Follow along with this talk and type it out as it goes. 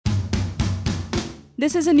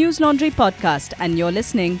This is a News Laundry podcast, and you're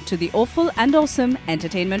listening to the Awful and Awesome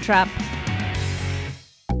Entertainment Wrap.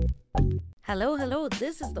 Hello.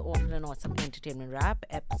 This is the Awful and Awesome Entertainment Wrap,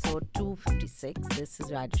 episode 256. This is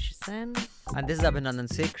Rajesh Sen. And this is Abhinandan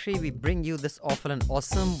Sekhri. We bring you this Awful and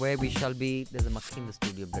Awesome where we shall be... There's a makhi in the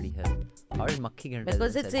studio, bloody hell. How is makhi going to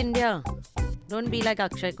Because it's India. Don't be like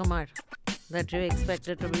Akshay Kumar. That you expect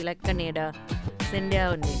it to be like Canada. It's India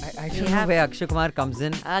only. I don't know where Akshay Kumar comes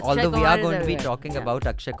in. Although we are going to be talking about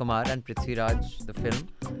Akshay Kumar and Prithvi Raj, the film.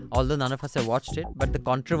 Although none of us have watched it, but the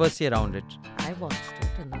controversy around it. I watched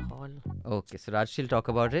it in the hall. Okay, so Raj will talk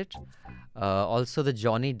about it. Also the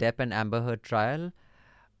Johnny Depp and Amber Heard trial.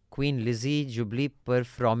 Queen Lizzie Jubilee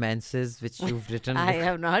performances, which you've written. I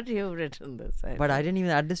have not. You've written this. But I didn't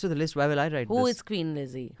even add this to the list. Why will I write this? Who is Queen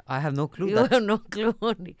Lizzie? I have no clue. You have no clue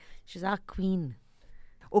only. She's our queen.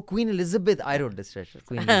 Oh, Queen Elizabeth. I wrote this right.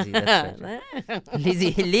 Queen Lizzie. That's right.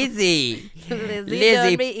 Lizzie. Lizzie,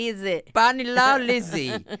 don't be easy. Panila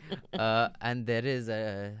Lizzie. And there is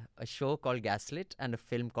a show called Gaslit and a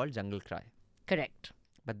film called Jungle Cry. Correct.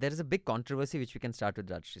 But there is a big controversy which we can start with,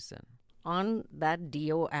 Rajshri Sen. On that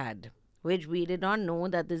Dio ad, which we did not know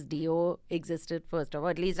that this Dio existed first of all.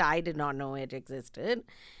 At least I did not know it existed.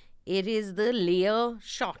 It is the Lear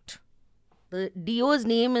shot. The Dio's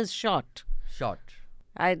name is Shot. Shot.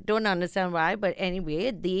 I don't understand why, but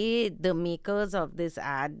anyway, the makers of this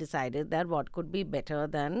ad decided that what could be better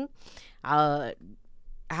than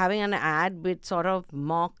having an ad which sort of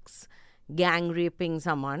mocks gang raping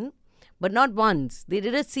someone. But not once. They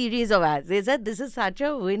did a series of ads. They said, this is such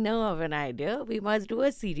a winner of an idea. We must do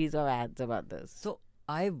a series of ads about this. So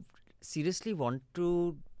I seriously want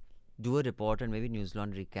to do a report, and maybe News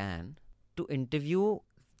Laundry can, to interview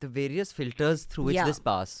the various filters through which this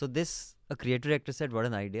passed. So a creative director said, what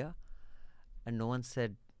an idea. And no one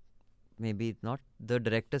said, maybe not. The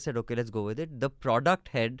director said, okay, let's go with it. The product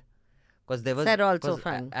head, because there was said also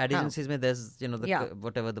fine. Ad agencies, there's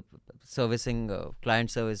whatever the servicing, client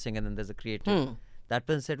servicing, and then there's a creative. That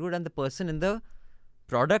person said good, and the person in the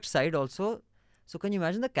product side also. So can you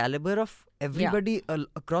imagine the caliber of everybody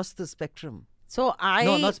across the spectrum? So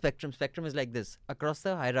No, not spectrum. Spectrum is like this across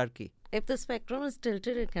the hierarchy. If the spectrum is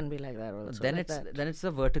tilted, it can be like that also. Then it's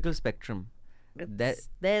a vertical spectrum.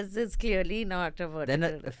 It's clearly not a vertical.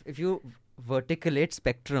 Then if you verticalate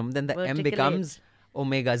spectrum, then the M becomes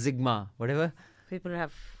omega, sigma, whatever.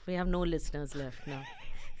 We have no listeners left now.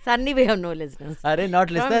 Suddenly we have no listeners. Not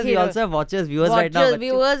listeners, we also have viewers right now.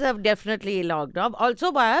 Viewers have definitely logged off.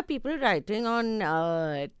 Also, why are people writing on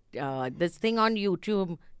this thing on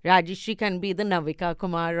YouTube? Rajeshri can be the Navika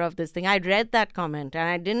Kumar of this thing. I read that comment and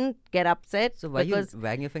I didn't get upset. So why you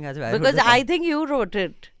wagging your finger? Because I think you wrote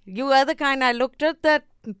it. You are the kind. I looked at that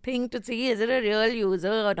thing to see is it a real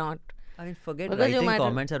user or not. I mean, forget writing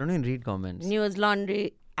comments. I don't even read comments. News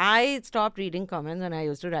Laundry. I stopped reading comments when I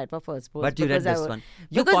used to write for First Post. But you read this one.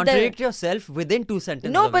 You contradict yourself within 2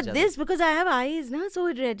 sentences. No, but this, because I have eyes, so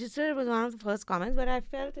it registered. It was one of the first comments, but I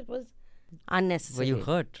felt it was unnecessary. Were you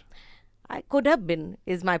hurt? I could have been,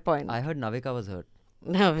 is my point. I heard Navika was hurt.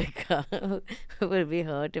 Navika will be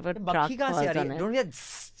hurt if a truck falls on it. Don't we have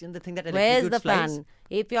the thing that Where's the flies? fan?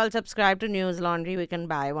 If you all subscribe to News Laundry, we can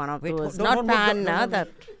buy one of those. Not fan, that...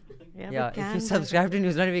 Yeah, if you subscribe to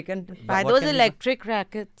News Laundry, we can buy those electric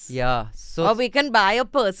rackets. Yeah. Or we can buy a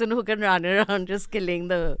person who can run around just killing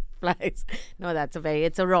the flies. No,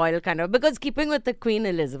 it's a royal kind of, because keeping with the Queen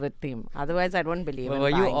Elizabeth theme. Otherwise, I don't believe in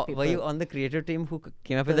buying people. Were you on the creative team who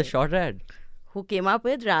came up with the short ad? Who came up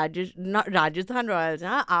with Rajasthan Royals,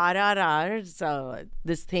 RRR's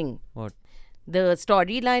this thing. What? The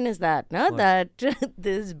storyline is that, that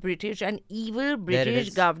this British and evil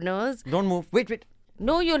British governors... Don't move. Wait.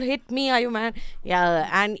 No, you'll hit me, are you mad? Yeah,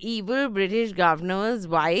 an evil British governor's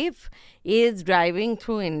wife is driving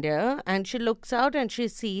through India and she looks out and she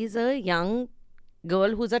sees a young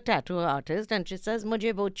girl who's a tattoo artist and she says,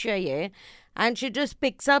 "Mujhe wo chahiye," and she just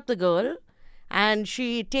picks up the girl and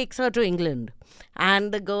she takes her to England.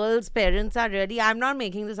 And the girl's parents are really, I'm not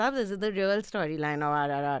making this up, this is the real storyline of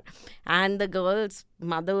RRR. And the girl's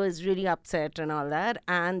mother is really upset and all that.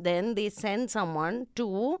 And then they send someone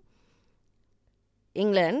to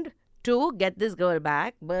England to get this girl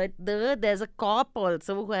back, but there's a cop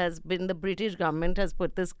also who has been, the British government has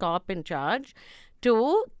put this cop in charge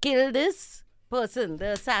to kill this person, the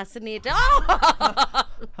assassinator.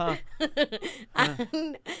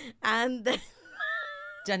 And then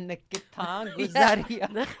चन्न किथा गुजारिया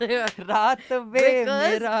रात वे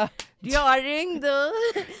मेरा. During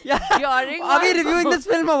Are we reviewing this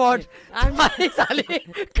film or what? I'm साले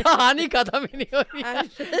कहानी खत्म ही नहीं हो रही. I'm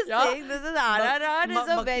just saying this is RRR is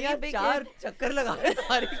a very big चार hit. चक्कर लगा रहे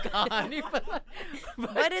तुम्हारी कहानी पर.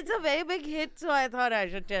 But it's a very big hit, so I thought I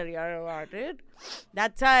should tell you about it.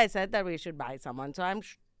 That's why I said that we should buy someone. So I'm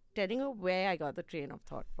telling you where I got the train of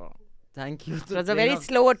thought from. Thank you. It was a very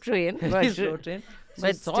slow train. very But slow train. So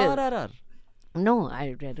but saw still. RRR. No,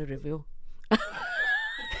 I read a review.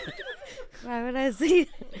 Why would I see?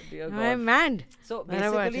 Dear God. I'm mad. So When I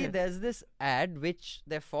watch basically, it. there's this ad which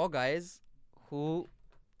there are 4 guys who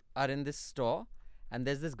are in this store, and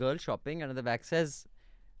there's this girl shopping, and at the back says,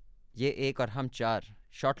 "Ye ek aur hum char."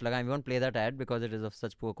 Shot laga. We won't play that ad because it is of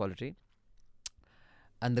such poor quality.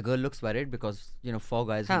 And the girl looks worried because 4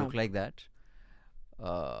 guys who look like that.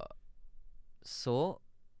 So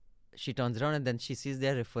she turns around and then she sees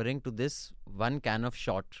they're referring to this one can of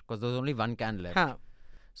shot because there's only one can left.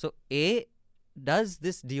 So A, does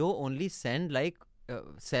this Dio only send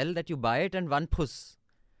sell that you buy it and one puss?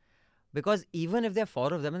 Because even if there are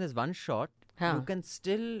 4 of them and there's one shot, you can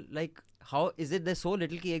still how is it there's so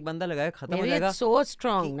little कि एक बंदा लगाए खत्म हो Maybe जाएगा. it's so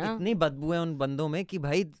strong, na? इतनी बदबू है उन बंदों में कि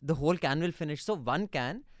भाई the whole can will finish. So one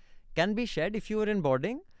can be shared if you are in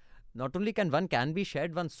boarding. Not only can one can be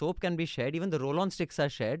shared, one soap can be shared, even the roll-on sticks are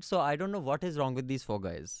shared. So I don't know what is wrong with these 4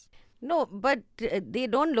 guys. No, but they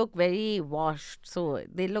don't look very washed. So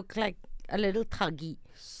they look like a little thuggy.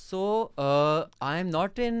 So I'm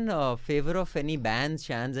not in favor of any bans,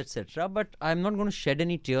 shans, etc. But I'm not going to shed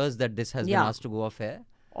any tears that this has been asked to go off air.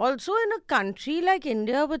 Also, in a country like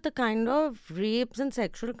India with the kind of rapes and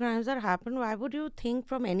sexual crimes that happen, why would you think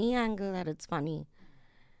from any angle that it's funny?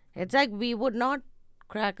 It's like we would not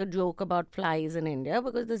crack a joke about flies in India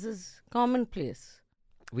because this is commonplace.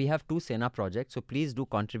 We have 2 Sena projects, so please do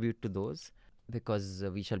contribute to those because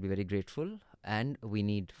we shall be very grateful, and we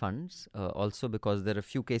need funds also because there are a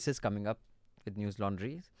few cases coming up with News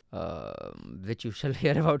Laundry which you shall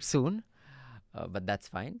hear about soon, but that's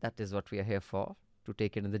fine. That is what we are here for, to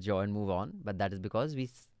take it in the jaw and move on. But that is because we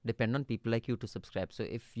depend on people like you to subscribe. So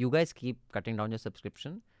if you guys keep cutting down your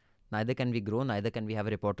subscription, neither can we grow, neither can we have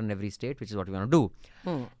a report on every state, which is what we want to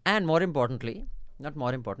do. And more importantly, not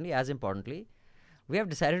more importantly, as importantly, we have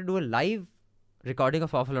decided to do a live recording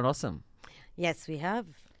of Awful and Awesome. Yes, we have.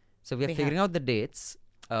 So we are figuring out the dates.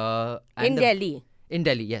 In Delhi. In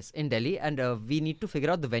Delhi, yes, in Delhi. And we need to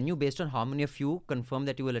figure out the venue based on how many of you confirm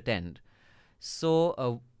that you will attend.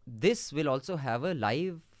 So this will also have a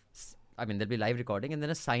live, there'll be live recording and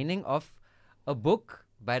then a signing of a book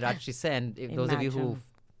by Rajshri Sen. If those of you who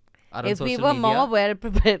are on social media. If we were more well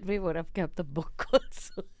prepared, we would have kept the book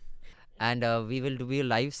also. And we will do a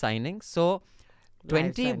live signing. So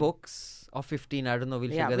 20 books or 15, I don't know, we'll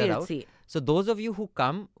figure that out. See. So those of you who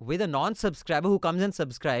come with a non-subscriber who comes and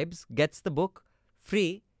subscribes gets the book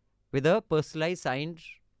free with a personalized signed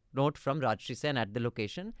note from Rajshri Sen at the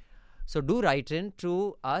location. So do write in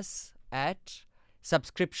to us at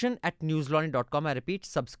subscription@newslaundry.com. I repeat,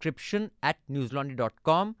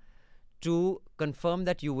 subscription@newslaundry.com to confirm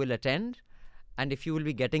that you will attend, and if you will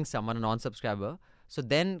be getting someone, a non-subscriber. So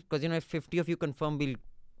then, because if 50 of you confirm, we'll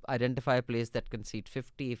identify a place that can seat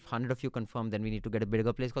 50. If 100 of you confirm, then we need to get a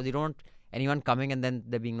bigger place because you don't want anyone coming and then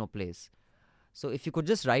there being no place. So if you could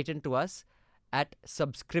just write in to us at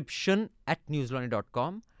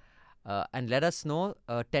subscription@newslaundry.com and let us know.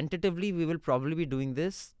 Tentatively, we will probably be doing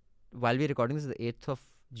this while we're recording this, the 8th of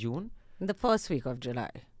June. The first week of July.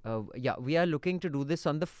 We are looking to do this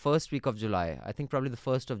on the first week of July. I think probably the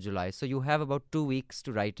 1st of July. So you have about 2 weeks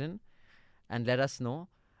to write in and let us know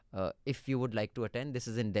if you would like to attend. This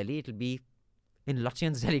is in Delhi. It'll be in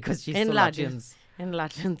Lutyens, Delhi, because she's so Lutyens. In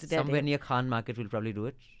Lutyens, Delhi. Somewhere near Khan Market, we'll probably do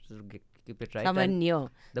it. So keep it right. Somewhere near.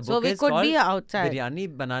 The So book we is could called be outside. Biryani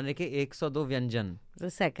Banane Ke 102 Vyanjan. The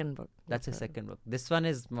second book. That's the second book. This one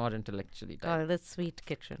is more intellectually typed. Called The Sweet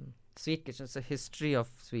Kitchen. Sweet Kitchen. It's a history of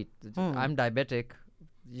sweet. I'm diabetic.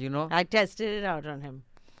 I tested it out on him.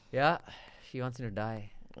 Yeah. She wants me to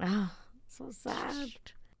die. So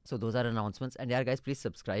sad. So those are announcements. And yeah, guys, please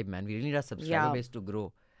subscribe, man. We really need our subscriber base to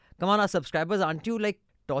grow. Come on, our subscribers. Aren't you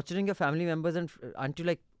torturing your family members and aren't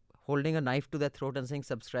you holding a knife to their throat and saying,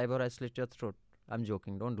 subscribe or I slit your throat? I'm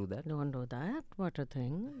joking. Don't do that. Don't do that. What a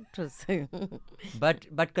thing. Interesting.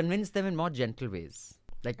 But convince them in more gentle ways.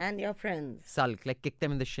 And your friends. Sulk, kick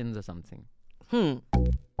them in the shins or something.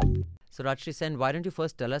 So Rajshri Sen, why don't you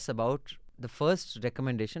first tell us about the first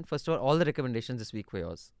recommendation? First of all the recommendations this week were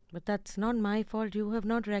yours. But that's not my fault. You have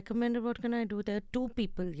not recommended. What can I do? There are 2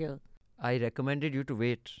 people here. I recommended you to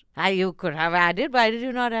wait. You could have added. Why did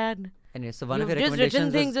you not add? Anyway, so one You've of your just written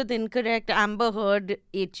recommendations things with incorrect. Amber Heard,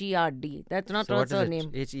 H-E-R-D. That's not so her what is it?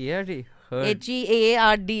 surname. H-E-R-D? Heard.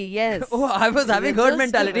 H-E-A-R-D, yes. Oh, I was having herd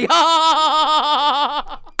mentality.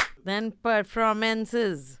 Then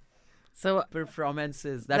performances. So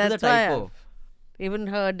Performances. That was a that's why typo. even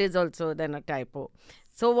Heard is also then a typo.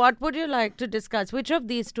 So what would you like to discuss? Which of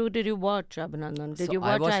these two did you watch, Abhinandan? Did So you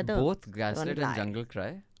I watch watched either? both Gaslit Don't lie. and Jungle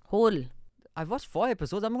Cry. Whole. I've watched 4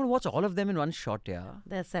 episodes. I'm going to watch all of them in one shot, yeah.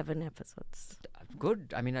 There's 7 episodes.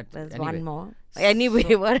 Good. I mean, There's anyway. one more.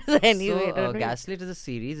 Anyway, what is anyway? So, Don't we- Gaslit is a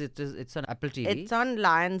series. It's on Apple TV. It's on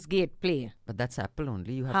Lionsgate Play. But that's Apple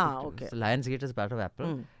only. You have to. Okay. So Lionsgate is part of Apple.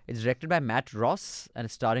 Mm. It's directed by Matt Ross and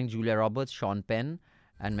it's starring Julia Roberts, Sean Penn,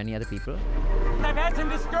 and many other people. I've had some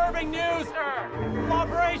disturbing news.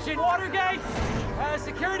 Operation Watergate.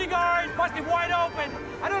 Security guards busted wide open.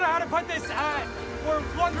 I don't know how to put this. We're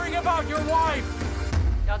wondering about your wife.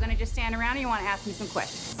 Y'all gonna just stand around or you wanna ask me some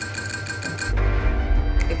questions?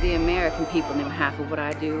 If the American people knew half of what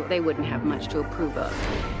I do, they wouldn't have much to approve of.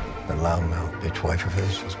 That loudmouth bitch wife of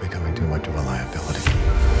his is becoming too much of a liability.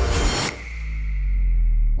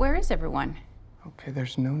 Where is everyone? Okay,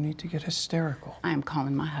 there's no need to get hysterical. I am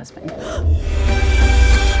calling my husband.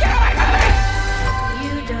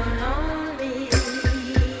 You don't own me.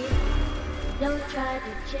 Don't try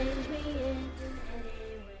to change me in any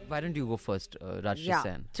way. Why don't you go first, Rajyasree Yeah.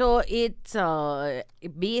 Sen? So it's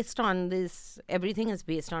based on this. Everything is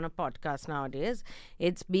based on a podcast nowadays.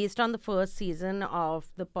 It's based on the first season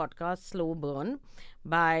of the podcast Slow Burn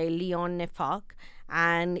by Leon Nefak.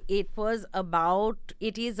 And it is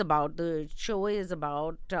about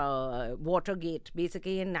Watergate.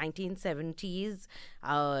 Basically in 1970s,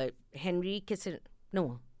 Henry Kissinger,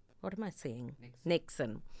 no, what am I saying?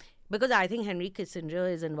 Nixon. Because I think Henry Kissinger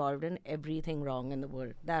is involved in everything wrong in the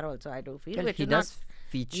world. That also I do feel. Well, which he is does not,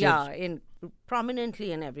 feature. yeah,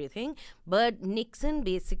 prominently in everything. But Nixon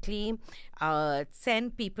basically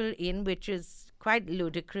sent people in, which is quite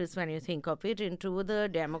ludicrous when you think of it, into the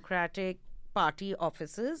Democratic Party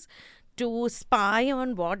offices to spy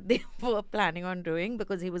on what they were planning on doing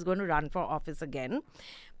because he was going to run for office again.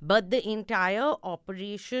 But the entire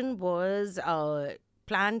operation was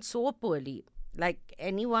planned so poorly. Like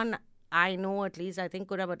anyone I know, at least, I think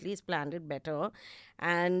could have at least planned it better.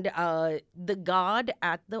 And the guard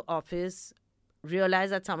at the office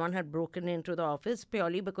realized that someone had broken into the office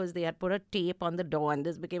purely because they had put a tape on the door, and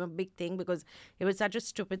this became a big thing because it was such a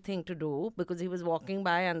stupid thing to do because he was walking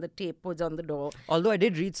by and the tape was on the door. Although I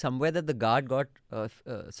did read somewhere that the guard got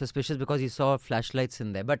suspicious because he saw flashlights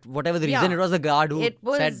in there. But whatever the reason, Yeah. it was the guard who It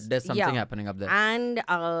was- said there's something yeah. happening up there. And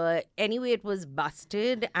anyway, it was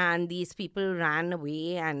busted and these people ran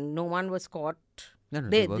away and no one was caught. No,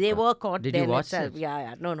 They were caught Did then you watch itself. it?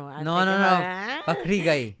 Yeah. No. I'm No. thinking, Pakri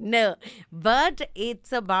gai. No. But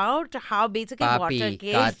it's about how basically Papi,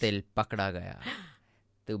 Watergate... कातिल पकड़ा गया.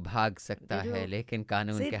 तू भाग सकता Did है you- लेकिन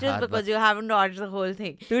कानून See, के just हाथ because you haven't watched the whole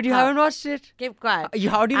thing. Dude, you Huh. haven't watched it? Keep quiet.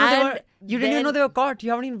 How do you know they And were? You didn't even know then- they were caught.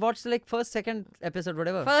 You haven't even watched the first, second episode,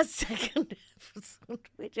 whatever. First, second episode.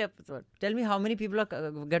 Which episode? Tell me how many people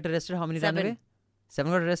get arrested, how many run 7. away?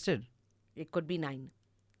 7 got arrested. It could be 9.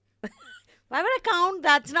 Why would I count?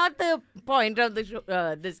 That's not the point of the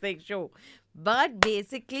show, show. But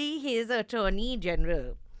basically, his attorney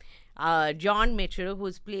general, John Mitchell,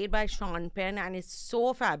 who's played by Sean Penn, and is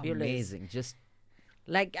so fabulous. Amazing. Just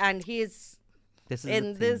And he's this is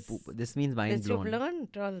in the thing. this. This means mind This you've blown.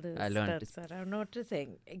 learned all this. I learned That's what I'm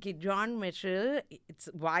noticing. Okay, John Mitchell, its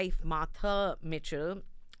wife Martha Mitchell,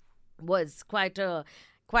 was quite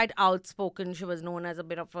outspoken. She was known as a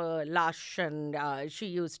bit of a lush, and she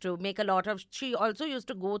used to make a lot of. She also used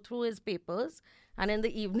to go through his papers and in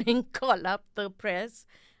the evening call up the press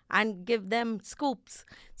and give them scoops.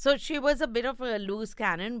 So she was a bit of a loose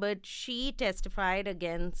cannon, but she testified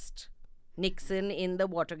against Nixon in the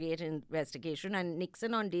Watergate investigation. And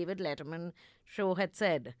Nixon on David Letterman show had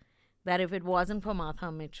said that if it wasn't for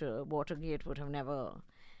Martha Mitchell, Watergate would have never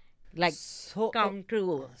come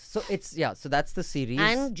true. So so that's the series.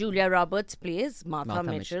 And Julia Roberts plays Martha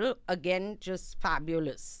Martha Mitchell. Again, just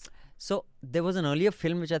fabulous. So there was an earlier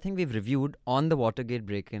film which I think we've reviewed on the Watergate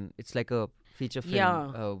break-in. It's like a feature film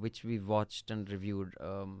Yeah. which we've watched and reviewed.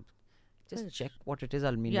 Just Yes. check what it is.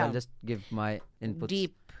 I'll Yeah. just give my inputs.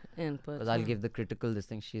 Deep input. Because I'll give the critical this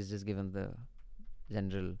thing. She's just given the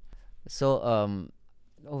general. So,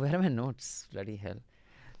 where are my notes? Bloody hell.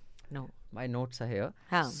 No. My notes are here.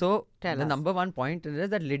 How? So, Tell the us. number one point is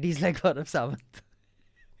that ladies like Gaurav Sawant.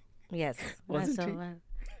 Yes. Wasn't That's he? all right.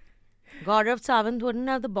 Gaurav Sawant wouldn't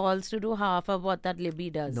have the balls to do half of what that Libby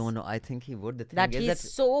does. No, I think he would. The thing That is he's that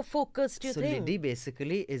so focused, you so think? Liddy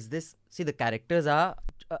basically is this. See, the characters are.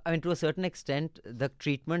 I mean, to a certain extent, the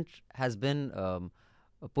treatment has been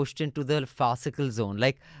pushed into the farcical zone.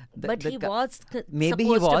 Like, But he was maybe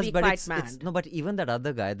he supposed to was, be but quite it's mad. no. But even that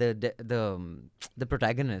other guy, the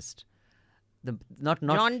protagonist, the not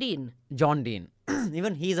John Dean. John Dean,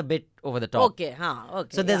 even he's a bit over the top. Okay,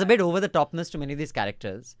 okay. So there's yeah. a bit over the topness to many of these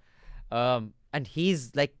characters, and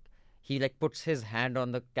he's like, he like puts his hand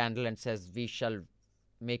on the candle and says, "We shall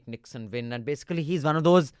make Nixon win," and basically he's one of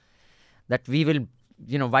those that we will,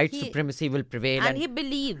 white supremacy will prevail, And he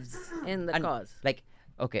believes in the and cause. like,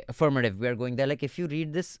 okay, affirmative, we are going there. Like, if you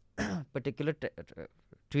read this particular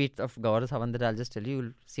tweet of Gaurav Sawant that I'll just tell you,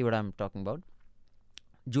 you'll see what I'm talking about.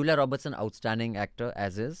 Julia Roberts, an outstanding actor,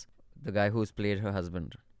 as is the guy who's played her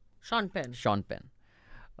husband, Sean Penn. Sean Penn.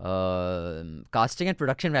 Casting and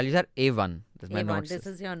production values are A1. That's my A1, notes. this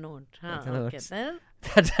is your note. That's the Okay, notes. then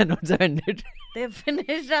That's the notes I ended. they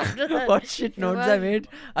finished after that. What shit It notes I was- made?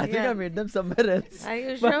 I think yeah. I made them somewhere else. Are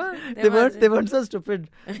you But sure? They weren't so stupid.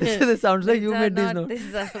 This sounds like These you are made these not- notes.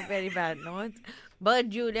 These are very bad notes. But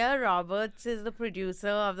Julia Roberts is the producer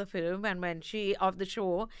of the film and of the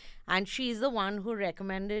show, and she's the one who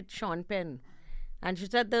recommended Sean Penn. And she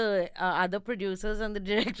said the other producers and the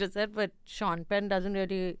director said, but Sean Penn doesn't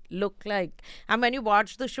really look like. And when you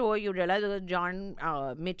watch the show, you realize that John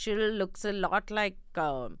Mitchell looks a lot like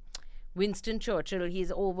Winston Churchill.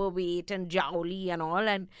 He's overweight and jowly and all.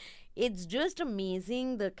 And it's just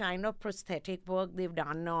amazing the kind of prosthetic work they've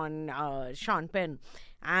done on Sean Penn.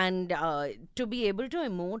 And to be able to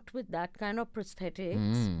emote with that kind of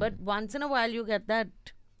prosthetics. But once in a while, you get that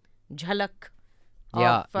jhalak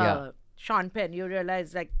Yeah, of Sean Penn. You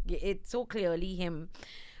realize like it's so clearly him.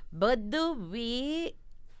 But the way,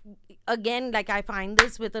 again, like I find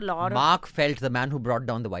this with a lot of... Mark Felt, the man who brought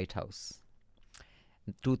down the White House.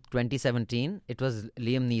 To 2017, it was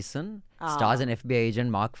Liam Neeson, stars an FBI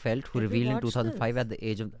agent, Mark Felt, who Have you revealed in watched 2005 at the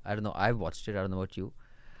age of, I don't know, I've watched it, I don't know about you,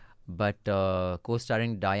 but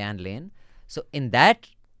co-starring Diane Lane. So in that,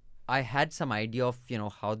 I had some idea of,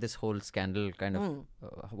 how this whole scandal kind of,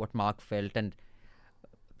 what Mark felt and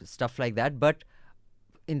stuff like that. But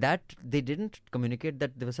in that, they didn't communicate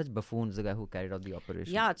that there were such buffoons, the guy who carried out the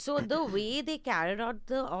operation. Yeah, so the way they carried out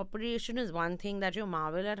the operation is one thing that you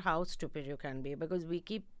marvel at how stupid you can be, because we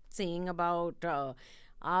keep saying about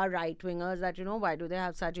our right-wingers that, why do they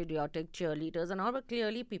have such idiotic cheerleaders and all, but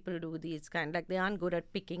clearly people do these kind, like they aren't good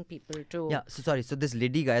at picking people too. Yeah, so this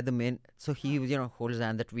Liddy guy, the main, so he, holds his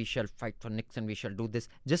hand that we shall fight for Nixon, we shall do this.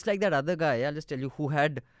 Just like that other guy, I'll just tell you, who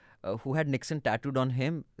had Nixon tattooed on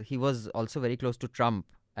him. He was also very close to Trump,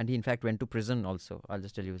 and he in fact went to prison also. I'll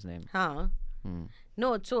just tell you his name.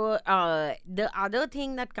 No, so the other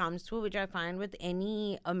thing that comes through, which I find with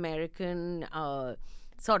any American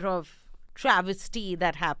sort of travesty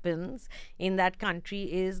that happens in that country,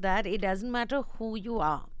 is that it doesn't matter who you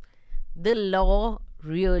are. The law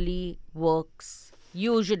really works,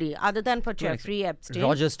 usually, other than for Jeffrey Epstein.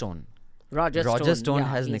 Roger Stone. Roger Stone yeah,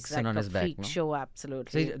 has he's Nixon like on a his back, freak no? show,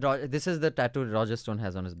 absolutely. See, this is the tattoo Roger Stone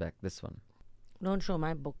has on his back, this one. Don't show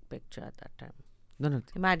my book picture at that time. No.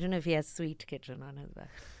 Imagine if he has Sweet Kitten on his back.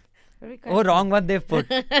 Very Oh, wrong one they've put.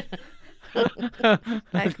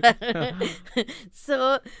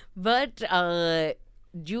 So, but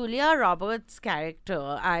Julia Roberts'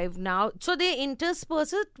 character, so they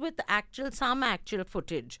intersperse it with some actual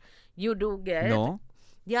footage. You do get No.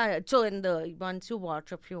 Yeah, so once you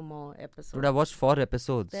watch a few more episodes, Dude, I watched 4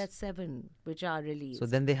 episodes. there's 7 which are released. So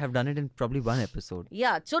then they have done it in probably 1 episode.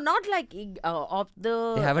 Yeah, so not like of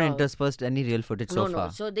the... They haven't interspersed any real footage so No,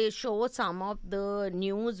 far. so they show some of the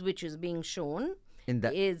news which is being shown. In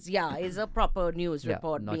that, Is a proper news Yeah,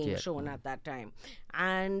 report not being yet. shown at that time.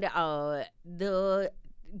 And the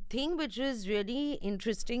thing which is really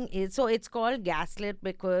interesting is, so it's called gaslit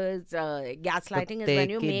because gaslighting is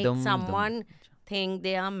when you Pateki make dum dum. someone think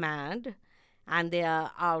they are mad and they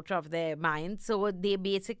are out of their mind. So they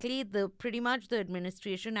basically, pretty much the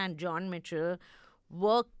administration and John Mitchell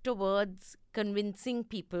worked towards convincing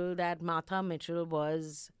people that Martha Mitchell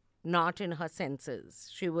was not in her senses.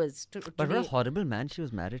 She was but what a horrible man she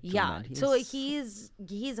was married to. yeah, Man. so he's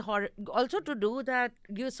also to do that.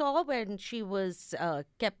 You saw when she was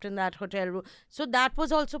kept in that hotel room. So that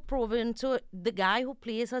was also proven. So the guy who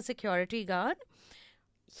plays her security guard,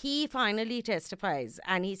 he finally testifies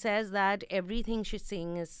and he says that everything she's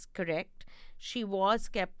saying is correct. she was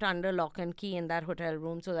kept under lock and key in that hotel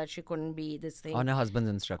room so that she couldn't be this thing. On her husband's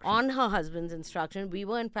instruction. On her husband's instruction. We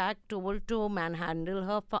were in fact told to manhandle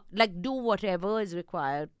her, like do whatever is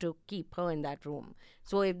required to keep her in that room.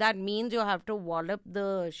 So if that means you have to wallop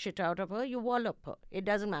the shit out of her, you wallop her. It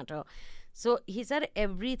doesn't matter. So he said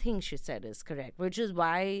everything she said is correct, which is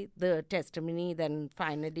why the testimony then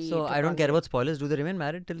finally... So I don't care about spoilers. Do they remain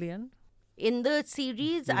married till the end? In the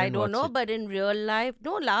series, You I didn't don't watch know, it. but in real life,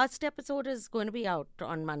 no, last episode is going to be out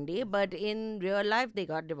on Monday, but in real life, they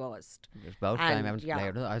got divorced. It's about And, time. yeah. I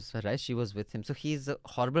don't know. I was surprised she was with him. So he's a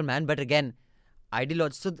horrible man. But again,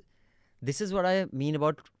 ideology. So this is what I mean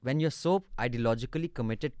about when you're so ideologically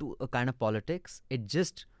committed to a kind of politics, it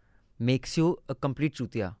just makes you a complete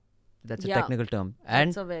chutia. That's a Yeah. technical term. And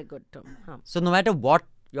That's a very good term. Huh. so no matter what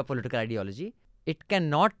your political ideology, it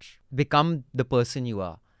cannot become the person you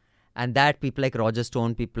are. And that people like Roger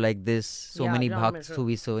Stone, people like this, so Yeah, many John bhakts Mitchell. who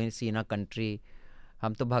we see in our country.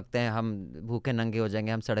 हम तो भक्त हैं, हम भूखे नंगे हो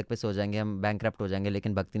जाएंगे, हम सड़क पे सो जाएंगे, हम बैंकक्रप्ट हो जाएंगे,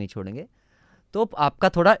 लेकिन भक्ति नहीं छोड़ेंगे. तो आपका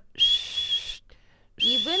थोड़ा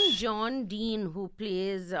Even John Dean, who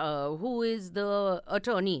is the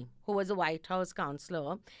attorney, who was a White House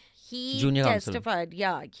counselor, he Junior counsel. testified.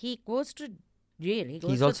 Yeah, he goes to jail. He goes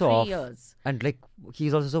he's to also 3 off. years. And like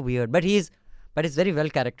he's also so weird. But it's very well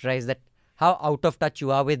characterized that how out of touch you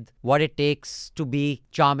are with what it takes to be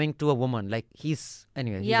charming to a woman. Like he's a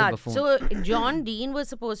buffoon. So John Dean was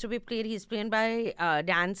supposed to be played. He's played by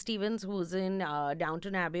Dan Stevens, who's in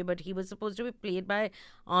Downton Abbey, but he was supposed to be played by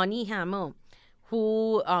Arnie Hammer,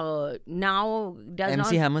 who now does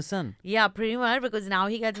MC not. Hammer's son. Yeah, pretty much, because now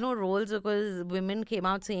he gets no roles because women came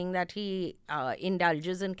out saying that he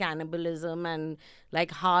indulges in cannibalism and like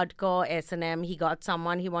hardcore S&M. He got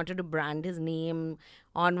someone, he wanted to brand his name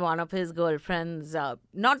on one of his girlfriends.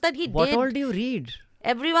 Not that he What did. all do you read?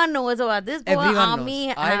 Everyone knows about this. Poor Everyone Army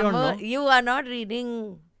knows. I don't Hammer, know. you are not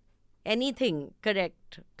reading anything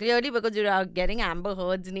correct. Clearly, because you are getting Amber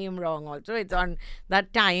Heard's name wrong also. It's on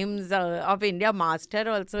that Times of India Master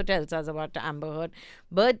also tells us about Amber Heard.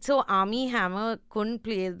 But so Army Hammer couldn't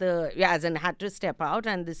play as in had to step out,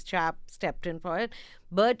 and this chap stepped in for it.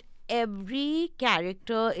 But every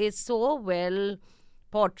character is so well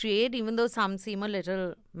portrayed, even though some seem a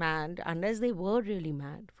little mad, unless they were really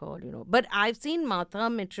mad, for all you know. But I've seen Martha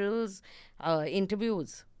Mitchell's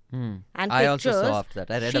interviews and I also pictures. saw after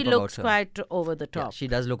that. I read she up about looks her. quite over the Yeah, top. she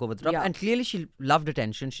does look over the top. Yeah. And clearly she loved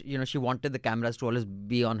attention. She wanted the cameras to always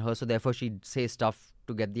be on her. So therefore she'd say stuff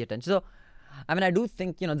to get the attention. So, I mean, I do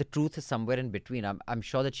think, the truth is somewhere in between. I'm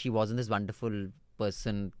sure that she wasn't this wonderful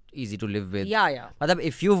person, easy to live with. Yeah. मतलब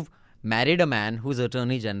if you've married a man who's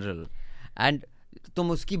Attorney General and तुम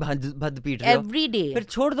उसकी भद पीट रहे हो, Every day. फिर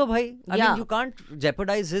छोड़ दो भाई. I Yeah. mean, you can't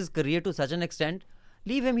jeopardize his career to such an extent.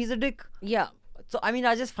 Leave him. He's a dick. Yeah. So, I mean,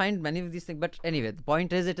 I just find many of these things. But anyway, the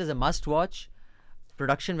point is, it is a must watch.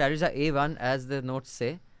 Production values are A1, as the notes say.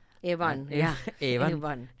 A1. Yeah. A1.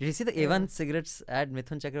 A1. Did you see the A1 cigarettes ad,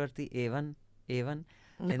 Mithun Chakravarti? A1.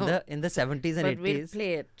 In the 70s and But 80s. we'll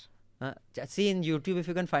play it. See in YouTube if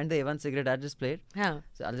you can find the A1 cigarette ad, just play it. Yeah.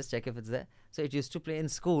 So I'll just check if it's there. So it used to play in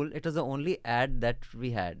school. It was the only ad that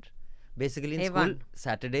we had. Basically in school, A1.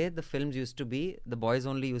 Saturday the films used to be, the boys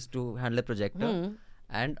only used to handle a projector.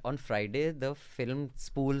 And on Friday the film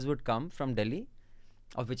spools would come from Delhi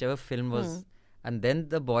of whichever film was. And then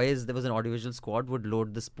the boys, there was an audiovisual squad, would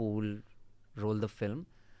load the spool, roll the film.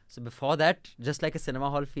 So before that, just like a cinema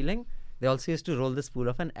hall feeling, they also used to roll the spool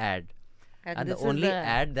of an ad. And the this is only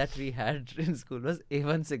ad that we had in school was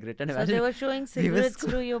A1 cigarette. And So imagine they were showing we were cigarettes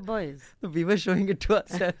to your boys. we were showing it to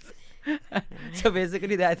ourselves. So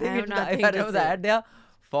basically, I think have it's nothing if I to remember the say. ad, there are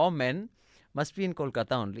 4 men, must be in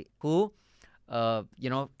Kolkata only, who,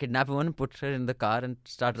 kidnap a woman, put her in the car and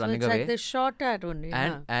start So running it's away. like the short ad only.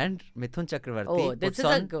 And Mithun Chakravarti Oh, this puts, is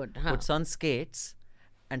a on, good, puts on skates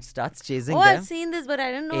and starts chasing Oh, them. I've seen this, but I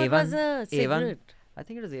didn't know it was a cigarette. I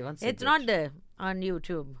think it was A1 cigarette. It's not there on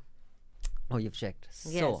YouTube. Oh, you've checked.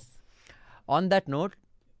 Yes. So, on that note,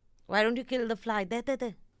 Why don't you kill the fly? There.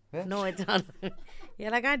 No, it's not.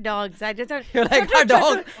 You're like our dogs. I just thought. you're like a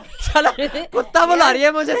dog. Chala, kutta बुला रही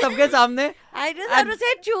है मुझे सबके सामने. I just had to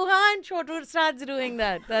say Chuha and Chotu starts doing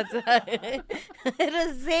that. That's it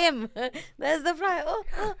is same. There's the fly.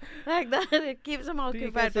 Oh, like that. It keeps them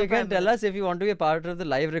occupied. So you for can 5 tell minutes. us if you want to be a part of the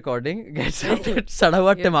live recording. Get some sada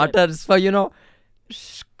hua tomatoes for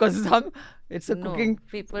because it's a No, cooking.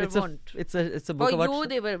 people it's won't. It's a book For about. you,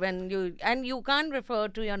 they will when you and you can't refer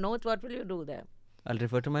to your notes. What will you do there? I'll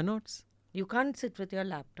refer to my notes. You can't sit with your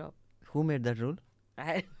laptop. Who made that rule?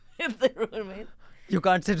 It's the rule, mate. You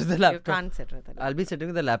can't sit with the laptop. You can't sit with it. I'll be sitting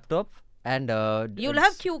with the laptop and. You'll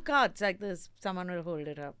have cue cards like this. Someone will hold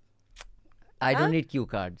it up. I don't need cue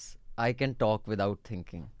cards. I can talk without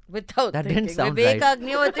thinking. Without That thinking. didn't sound Vivek right.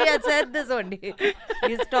 Agnihotri had said this only.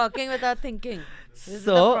 He's talking without thinking. This is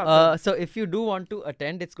the So, problem. so if you do want to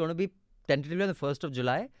attend, it's going to be tentatively on the 1st of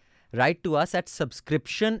July. Write to us at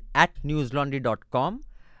subscription@newslaundry.com.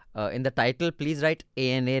 In the title, please write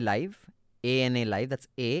ANA Live. ANA Live, that's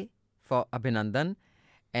A for Abhinandan,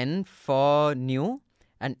 N for New,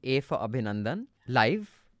 and A for Abhinandan.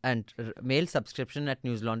 Live, and mail subscription at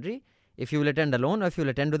News Laundry. If you will attend alone, or if you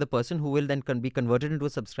will attend with a person who will then be converted into a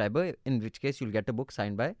subscriber, in which case you'll get a book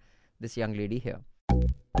signed by this young lady here.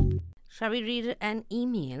 Shall we read an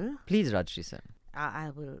email? Please, Rajshri sir. I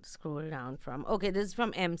will scroll down from. Okay, this is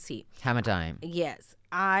from MC. Hammer time. Yes,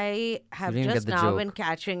 I have didn't just get the now joke. been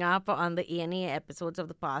catching up on the ANA episodes of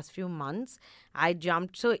the past few months. I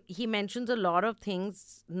jumped. So he mentions a lot of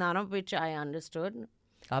things, none of which I understood,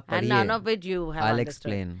 Aap and padhiye. none of which you have I'll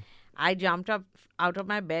understood. explain. I jumped up out of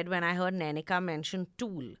my bed when I heard Nanika mention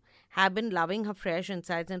Tool. Have been loving her fresh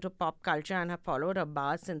insights into pop culture and have followed her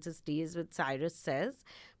bars since its days with Cyrus Says.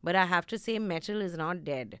 But I have to say, metal is not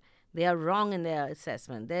dead. They are wrong in their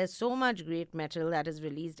assessment. There's so much great metal that is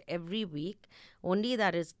released every week, only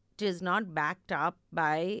that it is not backed up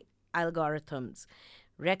by algorithms.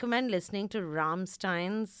 Recommend listening to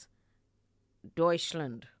Rammstein's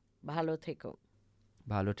Deutschland. Bhalo theko.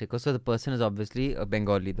 Bhalo Theko. So the person is obviously a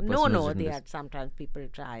Bengali. The person No, who's no, written they this. are sometimes people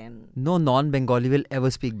try and. No non-Bengali will ever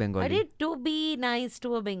speak Bengali. But it to be nice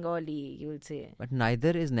to a Bengali, you will say. But neither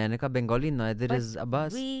is Nanika Bengali, neither But is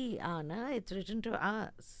Abbas. We are, na? It's written to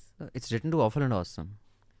us. It's written to Awful and Awesome.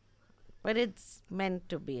 But it's meant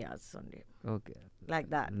to be us only. Okay. Like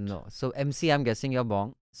that. No. So MC, I'm guessing you're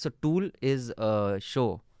bong. So Tool is a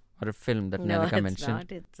show or a film that No, Nanika it's mentioned.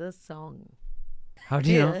 not. It's a song. How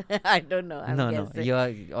do you know? I don't know. I'm No, guessing.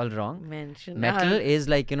 you're all wrong. Mention. Metal is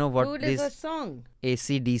like, what Tool is a this song.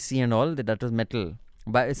 AC/DC and all, that was metal.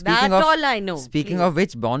 But speaking That's of all I know. speaking please. of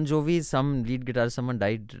which, Bon Jovi, some lead guitarist, someone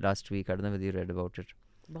died last week. I don't know whether you read about it.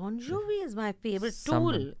 Bon Jovi is my favorite.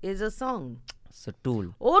 Someone. Tool is a song. So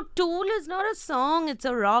Tool. Oh, Tool is not a song. It's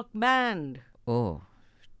a rock band. Oh,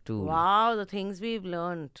 Tool. Wow, the things we've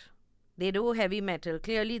learned. They do heavy metal.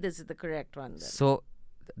 Clearly, this is the correct one. Then. So,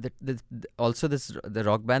 also the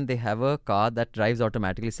rock band, they have a car that drives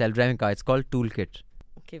automatically, self-driving car. It's called Toolkit.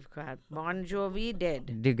 Keep quiet. Bon Jovi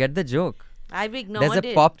dead. Do you get the joke? I've ignored There's a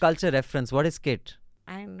it. pop culture reference. What is kit?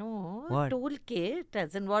 I know. What? Toolkit,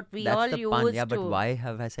 as in what we That's all the use pun. Yeah, to. but why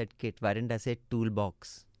have I said kit? Why didn't I say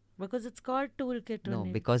toolbox? Because it's called toolkit No,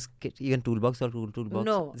 only. because kit, even toolbox or toolbox.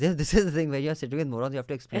 No. This is the thing where you're sitting with morons. You have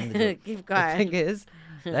to explain the joke. Keep The quiet. thing is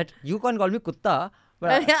that you can't call me kutta.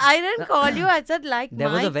 But I didn't call you. I said like there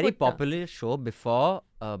was my a very kutta. popular show before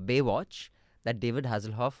Baywatch that David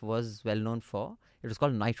Hasselhoff was well known for. It was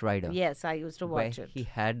called Knight Rider. Yes, I used to where watch it. he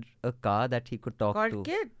had a car that he could talk Called to.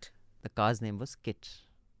 Kit. The car's name was Kit.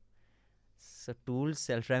 So Tool's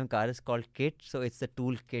self-driving car is called Kit. So it's the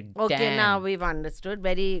Tool Kit. Okay, Damn. now we've understood.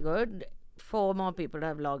 Very good. 4 more people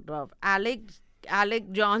have logged off. Alec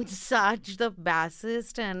John Such, the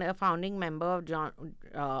bassist and a founding member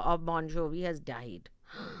of Bon Jovi, has died.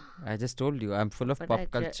 I just told you, I'm full of But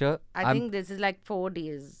pop culture. I think this is like 4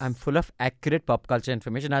 days. I'm full of accurate pop culture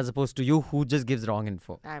information as opposed to you who just gives wrong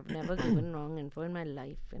info. I've never given wrong info in my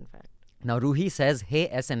life, in fact. Now Ruhi says, hey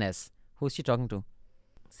SNS. Who's she talking to?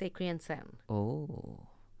 Sakrian Sam. Oh.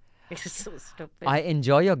 It's so stupid. I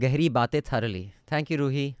enjoy your gehri baate thoroughly. Thank you,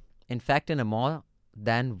 Ruhi. In fact, in a more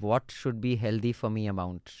than what should be healthy for me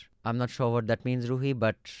amount. I'm not sure what that means, Ruhi,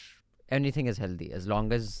 but anything is healthy as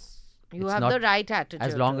long as You it's have not, the right attitude.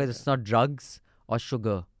 as long to as it. it's not drugs or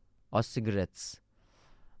sugar or cigarettes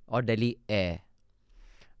or Delhi air.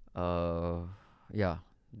 Yeah,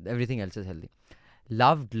 everything else is healthy.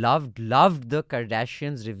 Loved the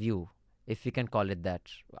Kardashians review, if we can call it that.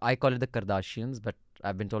 I call it the Kardashians, but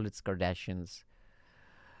I've been told it's Kardashians.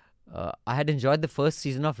 I had enjoyed the first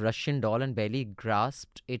season of Russian Doll and barely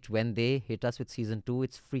grasped it when they hit us with season 2.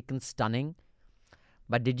 It's freaking stunning.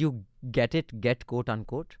 But did you get quote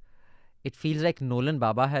unquote? It feels like Nolan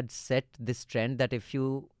Baba had set this trend that if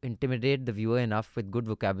you intimidate the viewer enough with good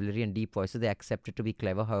vocabulary and deep voices, they accept it to be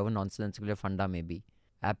clever, however nonsensical your funda may be.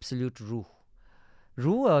 Absolute Ruh.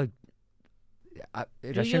 Russian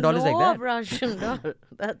Doll is like that. Russian Doll?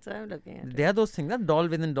 That's how I'm looking at it. They are those things, that doll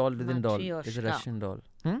within doll within doll. Is a Matryoshka. Russian doll.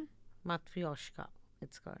 Matryoshka,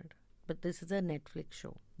 it's called. But this is a Netflix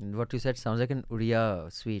show. What you said sounds like an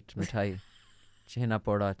Uriya sweet, mithai. Chena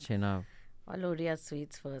poda, chena. All Oriya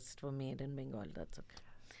sweets first were made in Bengal. That's okay.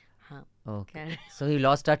 Huh. Okay. So he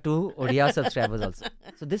lost our 2 Uriya subscribers also.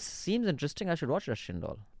 So this seems interesting. I should watch Russian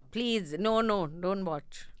Doll. Please, no, don't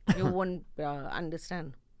watch. You won't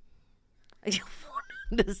understand. You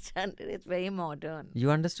won't understand it. It's very modern.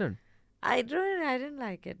 You understood? I didn't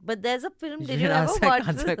like it. But there's a film. Did You you ever ask- watch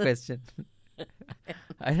answer my this? question.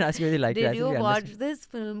 I didn't ask you whether you liked it. I Did you actually watch understood. this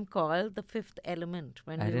film called The Fifth Element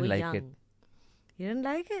when I we didn't were like young? it. You didn't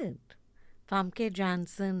like it? Famke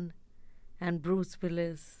Janssen and Bruce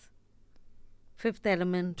Willis. Fifth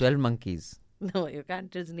Element. 12 Monkeys. No, you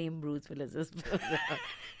can't just name Bruce Willis's film.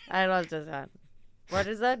 I also can't. What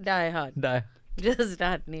is that? Die Hard. Die. Just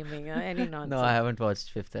start naming any nonsense. No, I haven't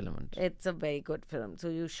watched Fifth Element. It's a very good film, so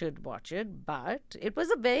you should watch it. But it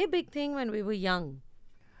was a very big thing when we were young.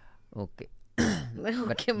 Okay.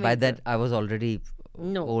 But By that, I was already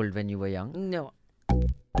No. old when you were young. No.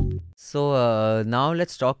 So now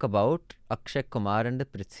let's talk about Akshay Kumar and the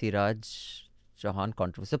Prithviraj Chauhan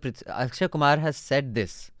controversy. So Akshay Kumar has said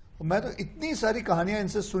this. मैं तो इतनी सारी कहानियां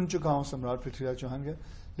इनसे सुन चुका हूं सम्राट पृथ्वीराज चौहान के,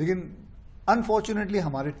 लेकिन अनफॉर्चुनेटली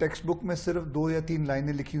हमारे टेक्स्ट बुक में सिर्फ 2 या 3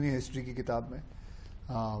 लाइनें लिखी हुई हैं हिस्ट्री की किताब में.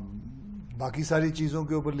 बाकी सारी चीज़ों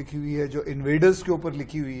के ऊपर लिखी हुई है, जो इन्वेडर्स के ऊपर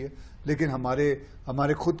लिखी हुई है, लेकिन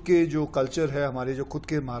हमारे खुद के जो कल्चर है, हमारे जो खुद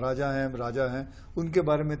के महाराजा हैं, राजा हैं, उनके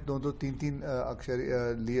बारे में 2-2, 3-3 अक्षर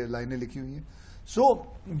लाइनें लिखी हुई हैं. So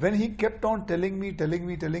when he kept on telling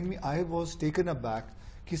me, I was taken aback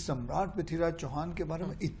कि सम्राट पृथ्वीराज चौहान के बारे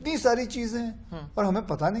में इतनी सारी चीजें हैं और हमें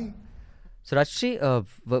पता नहीं. So Rajshri,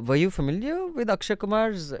 were you familiar with Akshay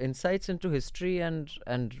Kumar's insights into history and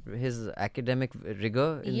his academic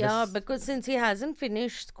rigor in Yeah, this? because since he hasn't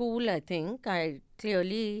finished school, I think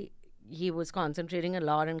he was concentrating a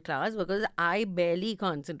lot in class, because I barely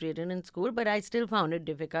concentrated in school, but I still found it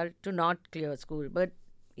difficult to not clear school. But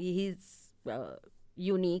he's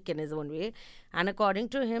unique in his own way, and according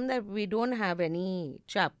to him, that we don't have any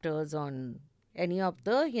chapters on any of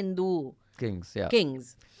the Hindu Kings, yeah.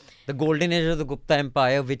 kings. The golden age of the Gupta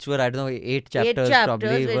Empire, which were, I don't know, 8 chapters, 8 chapters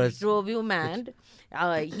probably which was... drove you mad.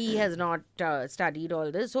 He has not studied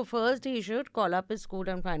all this. So first he should call up his school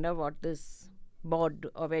and find out what this board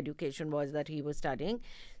of education was that he was studying.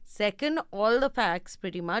 Second, all the facts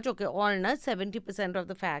pretty much, all not 70% of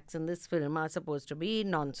the facts in this film are supposed to be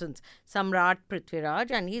nonsense. Samrat Prithviraj,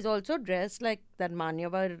 and he's also dressed like that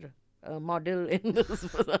Manyavar model in this.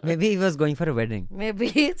 Maybe he was going for a wedding. Maybe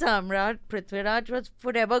Samrat Prithviraj was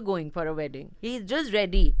forever going for a wedding. He's just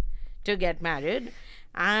ready to get married.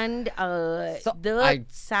 And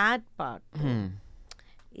sad part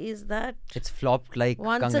is that It's flopped like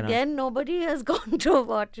once Kangana. again nobody has gone to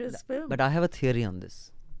watch his film. But I have a theory on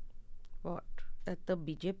this. What? That the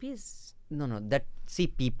BJP is... No. That, see,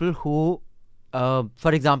 people who,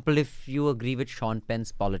 for example, if you agree with Sean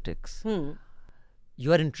Penn's politics,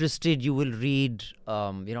 you are interested, you will read,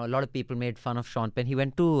 a lot of people made fun of Sean Penn. He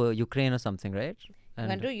went to Ukraine or something, right? He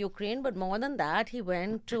went to Ukraine, but more than that, he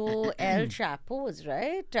went to El Chapo's,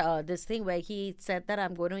 right? This thing where he said that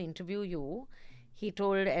I'm going to interview you. He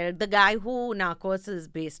told the guy who Narcos is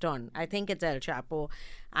based on. I think it's El Chapo.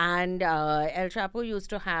 And El Chapo used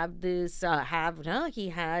to have this, he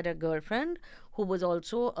had a girlfriend who was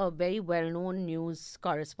also a very well-known news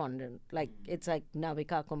correspondent. It's like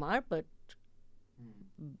Navika Kumar, but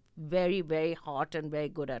very, very hot and very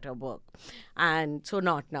good at her work. And so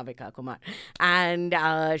not Navika Kumar. And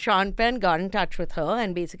Sean Penn got in touch with her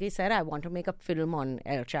and basically said, I want to make a film on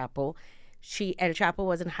El Chapo. El Chapo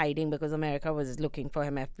wasn't hiding because America was looking for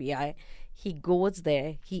him, FBI. He goes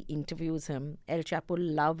there, he interviews him. El Chapo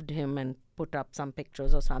loved him and put up some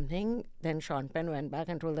pictures or something. Then Sean Penn went back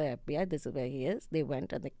and told the FBI, this is where he is. They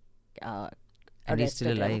went and they and he's still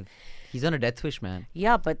arrested him. alive. He's on a death wish, man.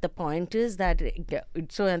 Yeah, but the point is that at Itna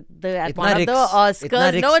one of the Itna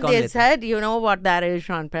Oscars, Ricks no, kaun they leta? said, you know what that is,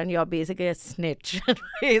 Sean Penn, you're basically a snitch.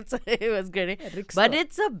 It was good. But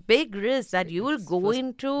it's a big risk that you will go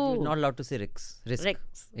into... You're not allowed to say risk. Risk.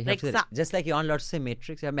 You have to say Rixa. just like you're not allowed to say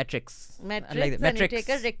matrix, you have metrics. Metrics, Like that. and you Metrics.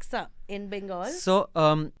 take a rickshaw in Bengal. So,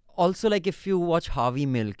 also, like, if you watch Harvey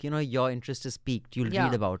Milk, your interest is piqued. You'll Yeah.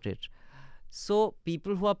 read about it. So,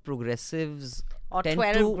 people who are progressives Or tend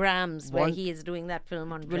 12 to grams, where want- he is doing that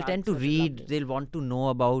film on will drugs. tend to which is read. lovely. They'll want to know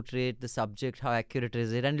about it, the subject, how accurate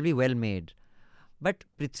is it, and it'll be well made. But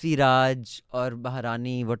Prithviraj or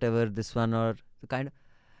Maharani, whatever, this one, or the kind of...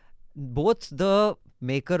 Both the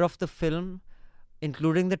maker of the film,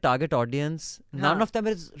 including the target audience, none of them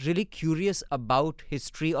is really curious about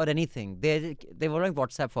history or anything. They're following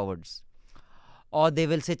WhatsApp forwards. Or they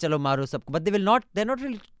will say, chalo maro sabko. But they're not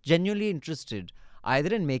really genuinely interested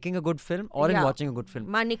either in making a good film or in Yeah. watching a good film.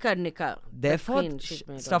 Manikarnika. Therefore, Queen she's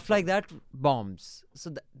made stuff also. like that bombs.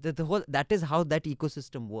 So the whole, that is how that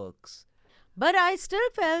ecosystem works. But I still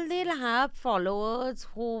felt they'll have followers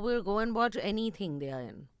who will go and watch anything they are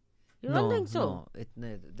in. You don't think so?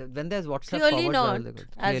 No. When there's WhatsApp Clearly forwards, not, all the good.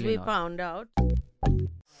 as Clearly we not. found out.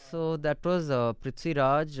 So that was Prithvi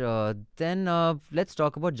Raj. Then let's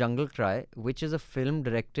talk about Jungle Cry, which is a film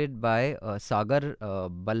directed by Sagar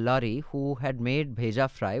Ballari, who had made Bheja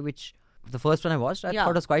Fry, which the first one I watched, I Yeah.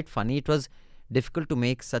 thought was quite funny. It was difficult to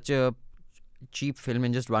make such a cheap film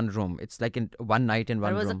in just one room. It's like in one night in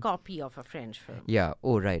one It was room. a copy of a French film. Yeah.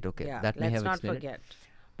 Oh, right. Okay. Yeah, That may let's have not explained it. forget.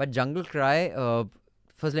 But Jungle Cry,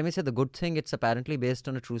 first let me say the good thing, it's apparently based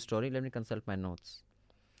on a true story. Let me consult my notes.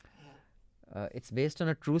 It's based on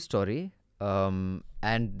a true story. And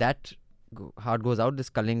that, how it goes out,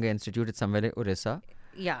 this Kalinga Institute, it's somewhere in Orissa.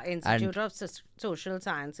 Yeah, Institute of Social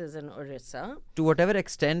Sciences in Orissa. To whatever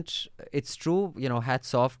extent it's true,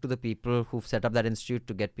 hats off to the people who've set up that institute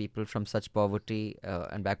to get people from such poverty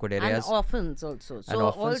and backward areas. And orphans also. So all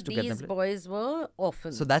orphans to get them these boys were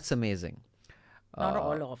orphans. So that's amazing. Not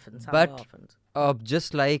all orphans, some but, were orphans.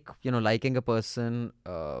 Just like, liking a person,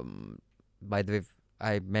 by the way,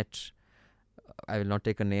 I met, I will not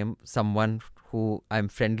take a name, someone who I'm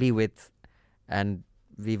friendly with, and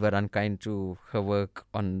we were unkind to her work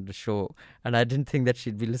on the show, and I didn't think that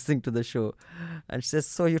she'd be listening to the show, and she says,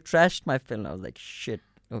 so you trashed my film. I was like, shit.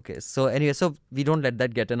 Okay, so anyway, so we don't let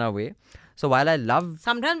that get in our way. So while I love...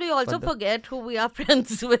 Sometimes we also forget who we are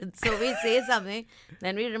friends with. So we say something,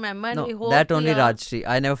 then we remember and we hope that only we are... Rajshri.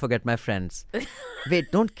 I never forget my friends.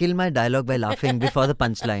 Wait, don't kill my dialogue by laughing before the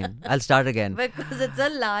punchline. I'll start again. Because it's a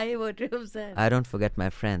lie what you have said. I don't forget my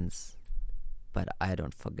friends, but I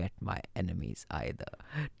don't forget my enemies either.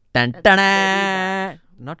 Dun, That's dun, very bad.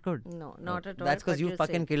 Not good. No, not at all. That's because but you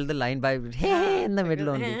fucking say. killed the line by hey in the middle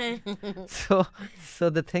only. So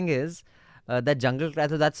the thing is that Jungle Cry,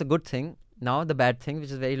 so that's a good thing. Now the bad thing,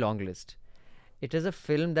 which is very long list. It is a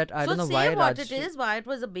film that I don't know why. So say what it is, why it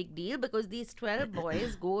was a big deal, because these 12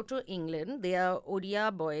 boys go to England. They are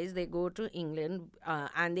Odia boys. They go to England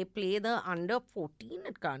and they play the under 14.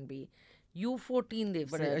 It can't be. U14 they've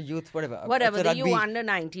said. Youth, whatever. Whatever, It's a the rugby. U under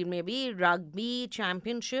 19 maybe, rugby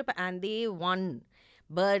championship, and they won.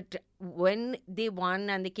 But when they won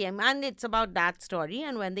and they came, and it's about that story,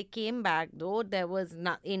 and when they came back though, there was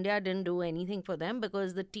not, India didn't do anything for them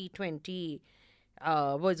because the T20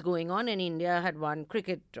 was going on and India had won.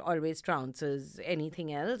 Cricket always trounces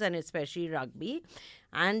anything else, and especially rugby.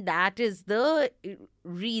 And that is the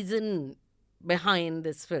reason behind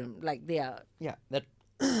this film. Like they are... Yeah, that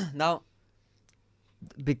now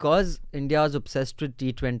because India is obsessed with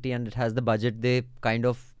T20 and it has the budget, they kind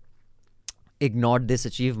of ignored this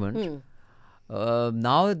achievement.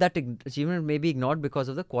 Now that achievement may be ignored because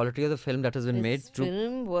of the quality of the film that has been made. This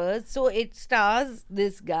film was... So it stars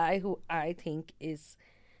this guy who I think is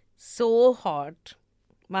so hot,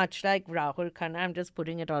 much like Rahul Khanna. I'm just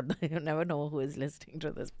putting it on. You never know who is listening to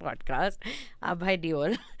this podcast. Abhay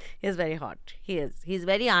Deol is very hot. He is. He's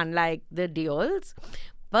very unlike the Deols.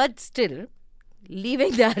 But still,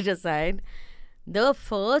 leaving that aside, the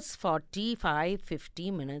first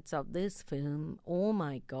 45-50 minutes of this film, oh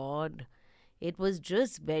my God, it was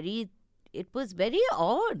just very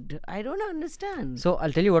odd. I don't understand. So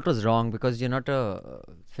I'll tell you what was wrong, because you're not a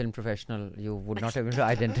film professional. You would not have been able to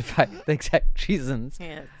identify the exact reasons.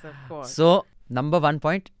 Yes, of course. So number 1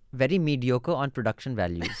 point, very mediocre on production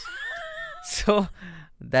values. So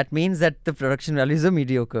that means that the production values are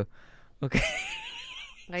mediocre. Okay.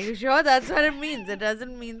 Are you sure that's what it means? It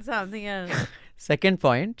doesn't mean something else. Second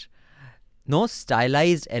point, no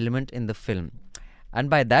stylized element in the film. And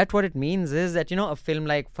by that, what it means is that, a film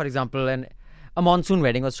like, for example, a monsoon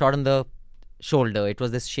wedding was shot on the shoulder. It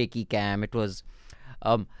was this shaky cam. It was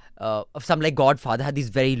some like Godfather had these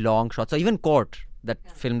very long shots. Or even Court, that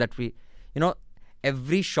film that we,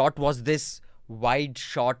 every shot was this wide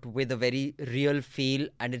shot with a very real feel,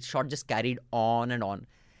 and its shot just carried on and on.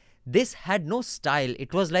 This had no style.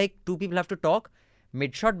 It was like two people have to talk.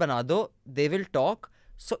 Mid-shot bana do, they will talk.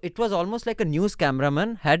 So it was almost like a news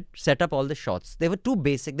cameraman had set up all the shots. They were too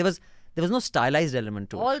basic. There was no stylized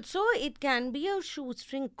element to it. Also, it can be a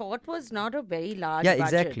shoestring. Court was not a very large Yeah,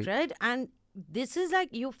 budget, exactly. right? And this is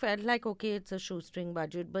like, you felt like, okay, it's a shoestring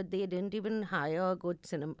budget, but they didn't even hire a good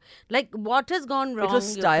cinema. Like, what has gone wrong? It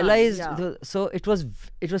was You can't- stylized, yeah. so it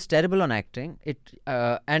was terrible on acting.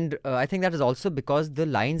 And I think that is also because the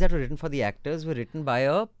lines that were written for the actors were written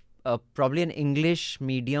by probably an English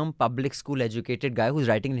medium public school educated guy who's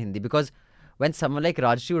writing in Hindi. Because when someone like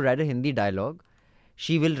Rajshri would write a Hindi dialogue,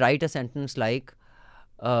 she will write a sentence like,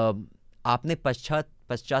 "आपने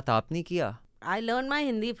पश्चाताप नहीं किया." I learned my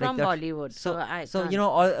Hindi from that. Bollywood. So I can't.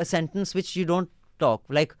 or a sentence which you don't talk.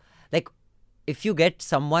 Like if you get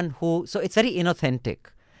someone who... So it's very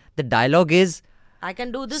inauthentic. The dialogue is I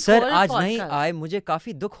can do this Sir, whole आज podcast. नहीं मुझे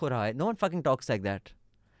काफी दुख हो रहा है. No one fucking talks like that.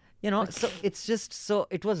 So it's just so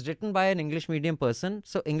it was written by an English medium person.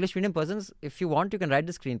 So English medium persons, if you want, you can write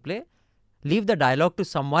the screenplay. Leave the dialogue to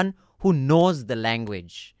someone who knows the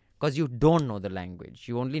language, because you don't know the language.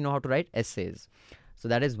 You only know how to write essays. So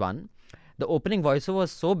that is one. The opening voiceover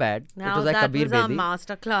was so bad. Now it was like that Kabir was a Bedi.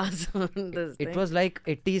 master class on this It thing. was like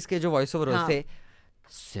 80s के जो voiceover होते.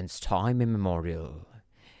 Since time immemorial,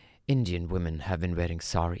 Indian women have been wearing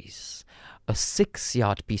saris, a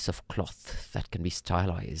 6-yard piece of cloth that can be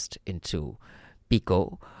stylized into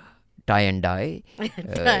Pico, tie and dye,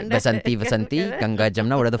 Vasanti, Ganga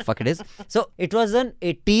Jamna, whatever the fuck it is. So it was an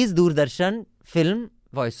 80s Doordarshan film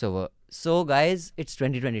voiceover. So guys, it's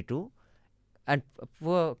 2022 and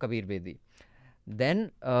poor Kabir Bedi.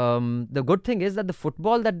 Then the good thing is that the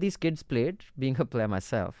football that these kids played, being a player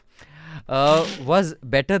myself, was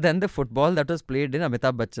better than the football that was played in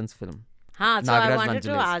Amitabh Bachchan's film. So I Nagaraj wanted to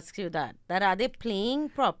Manjulis. ask you that are they playing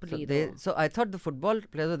properly? So I thought the football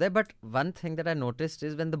players were there, but one thing that I noticed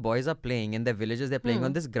is when the boys are playing in their villages, they're playing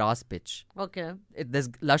on this grass pitch. Okay. There's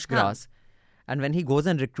lush grass. And when he goes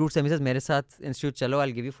and recruits them, he says, Mere saath institute chalo,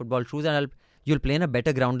 I'll give you football shoes and you'll play in a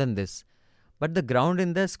better ground than this. But the ground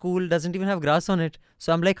in the school doesn't even have grass on it.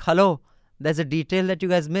 So I'm like, hello, there's a detail that you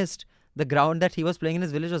guys missed. The ground that he was playing in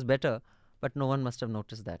his village was better. But no one must have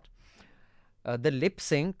noticed that. The lip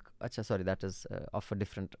sync, sorry, that is of a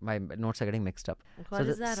different, my notes are getting mixed up. What so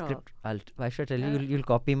is the that script, why should I tell you? You'll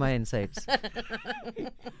copy my insights.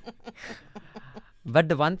 But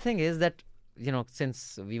the one thing is that,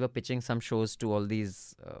 since we were pitching some shows to all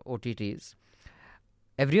these OTTs,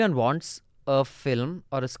 everyone wants a film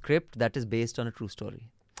or a script that is based on a true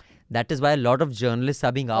story. That is why a lot of journalists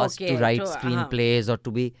are being asked to write screenplays or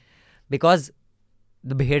to be, because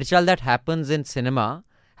the bhedchal that happens in cinema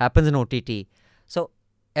happens in OTT. So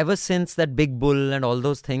ever since that Big Bull and all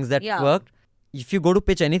those things that worked, if you go to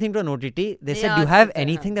pitch anything to an OTT, they said, do you have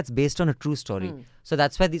anything that's based on a true story? So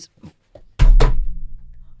that's why these...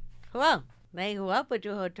 Wow. नहीं हुआ, but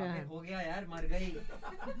you heard her. हो गया यार, मर गई.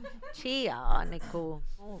 छी यार, Nico.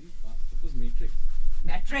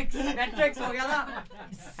 Matrix हो गया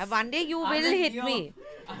था. One day you will hit me.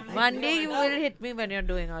 One day you will hit me when you're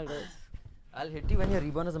doing all this. I'll hit you when you're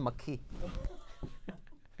reborn as a makhi.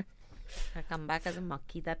 I come back as a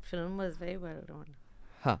makhi. That film was very well done.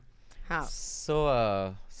 Huh. How?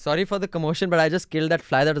 So, sorry for the commotion, but I just killed that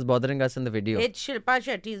fly that was bothering us in the video. It's Shilpa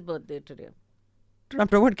Shetty's birthday today. I'm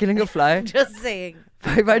talking about killing a fly. Just saying.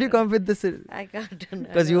 Why do you come with this? I can't.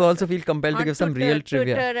 Because you also feel compelled to give some real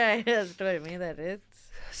trivia. Twitter has told me that it's...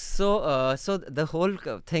 So the whole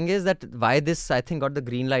thing is that why this, I think, got the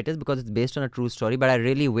green light is because it's based on a true story. But I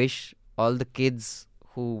really wish all the kids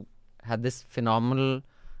who had this phenomenal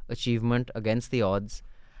achievement against the odds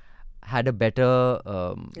had a better...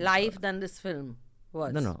 life than this film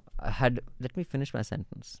was. No. Let me finish my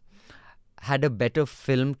sentence. Had a better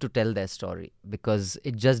film to tell their story, because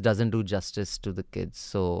it just doesn't do justice to the kids.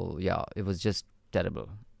 So yeah, it was just terrible.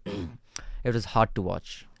 It was hard to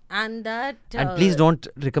watch. And that... and please don't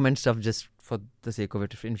recommend stuff just for the sake of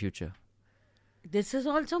it in future. This is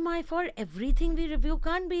also my fault. Everything we review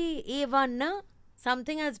can't be A1, na?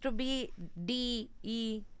 Something has to be D,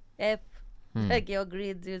 E, F, like your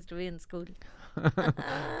grades used to be in school.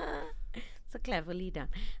 So cleverly done.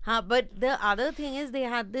 But the other thing is they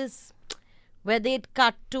had this where they'd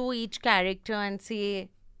cut to each character and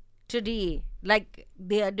say, today, like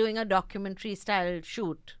they are doing a documentary style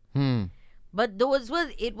shoot. But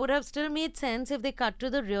it would have still made sense if they cut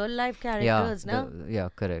to the real life characters, no? Yeah,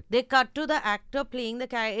 correct. They cut to the actor playing the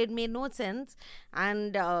character. It made no sense.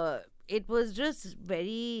 And it was just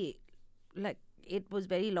very, it was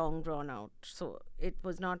very long drawn out. So it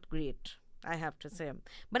was not great, I have to say.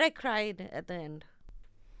 But I cried at the end.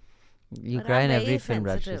 You cry in every film,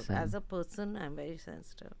 sensitive. Rashi. As a person, I'm very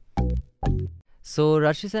sensitive. So,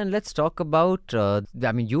 Rashi, let's talk about,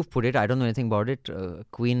 you've put it, I don't know anything about it,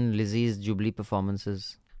 Queen Lizzie's Jubilee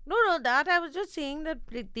performances. No, that I was just saying that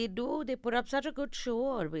they put up such a good show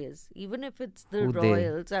always. Even if it's the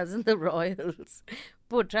Royals, as in the Royals,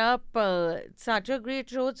 put up such a great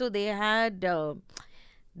show. So they have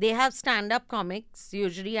stand-up comics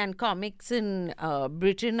usually, and comics in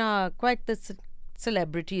Britain are quite the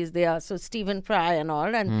celebrities they are. So Stephen Fry and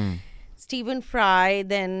all, and Stephen Fry,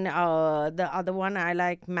 then the other one I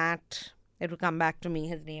like, Matt, it will come back to me,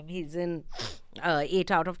 his name, he's in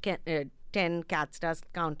 8 out of 10 Cat Stars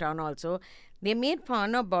Countdown also. They made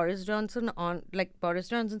fun of Boris Johnson Boris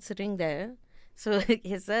Johnson sitting there So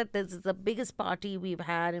he said, this is the biggest party we've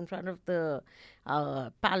had in front of the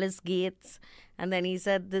palace gates. And then he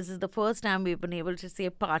said, this is the first time we've been able to say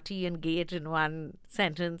party and gate in one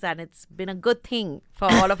sentence. And it's been a good thing for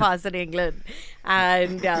all of us in England.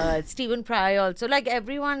 And Stephen Fry also. Like,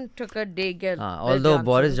 everyone took a dig at Bill although Johnson.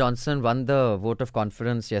 Boris Johnson won the vote of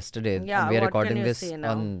confidence yesterday. Yeah, and we are what can recording you this say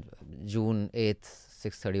now? on June 8th,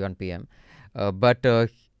 6:31 p.m. But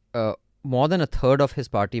more than a third of his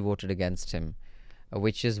party voted against him,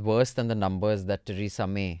 which is worse than the numbers that Theresa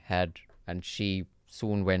May had. And she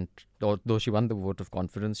soon went, though she won the vote of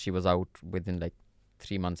confidence, she was out within like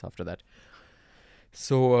 3 months after that.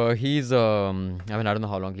 So he's, I mean, I don't know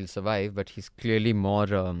how long he'll survive, but he's clearly more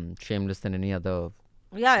shameless than any other.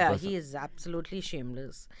 Yeah, person. he is absolutely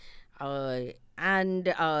shameless. And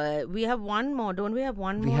we have one more, don't we have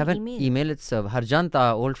one We more have an email? email. It's Harjant,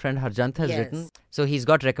 our old friend Harjant has Yes. written. So he's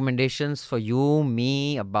got recommendations for you,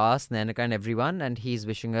 me, Abbas, Nanika and everyone. And he's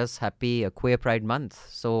wishing us happy Queer Pride Month.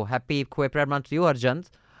 So happy Queer Pride Month to you, Harjant.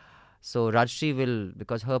 So Rajshri will,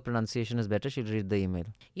 because her pronunciation is better, she'll read the email.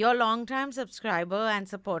 Your long-time subscriber and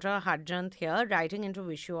supporter Harjant here, writing in to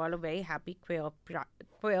wish you all a very happy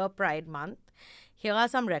Queer Pride Month. Here are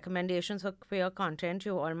some recommendations for queer content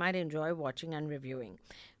you all might enjoy watching and reviewing.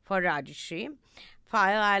 For Rajshri,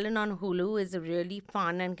 Fire Island on Hulu is a really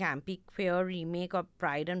fun and campy queer remake of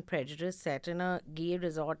Pride and Prejudice set in a gay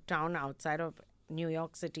resort town outside of New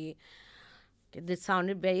York City. This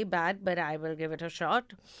sounded very bad, but I will give it a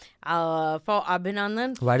shot. For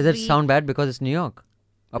Abhinandan, Why does it Free- sound bad? Because it's New York.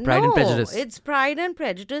 Or Pride and No, Prejudice. it's Pride and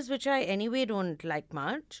Prejudice, which I anyway don't like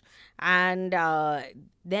much. And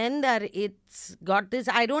then it's got this,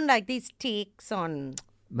 I don't like these takes on,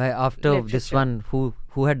 After this literature. one,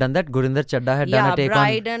 who had done that? Gurinder Chadda had done yeah, a take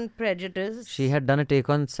Pride on. and Prejudice. She had done a take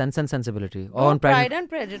on Sense and Sensibility. Oh, on Pride and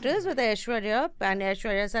Prejudice with Aishwarya. And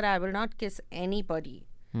Aishwarya said, I will not kiss anybody.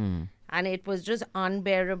 Hmm. And it was just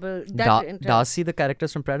unbearable. That Darcy, the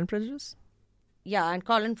characters from Pride and Prejudice? Yeah, and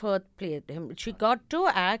Colin Firth played him. She got to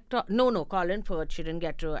act. No, Colin Firth. She didn't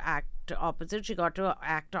get to act opposite. She got to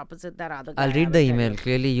act opposite that other guy. I'll I read will the tell email. you.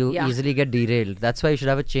 Clearly, you Yeah. easily get derailed. That's why you should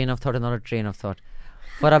have a chain of thought and not a train of thought.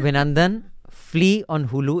 For Abhinandan, Flea on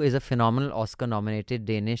Hulu is a phenomenal Oscar-nominated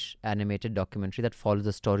Danish animated documentary that follows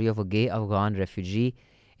the story of a gay Afghan refugee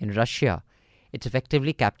in Russia. It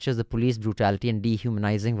effectively captures the police brutality and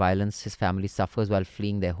dehumanizing violence his family suffers while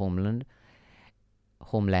fleeing their homeland.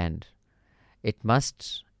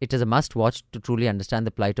 It is a must-watch to truly understand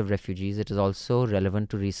the plight of refugees. It is also relevant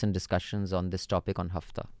to recent discussions on this topic on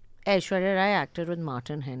Hafta. Aishwarya Rai acted with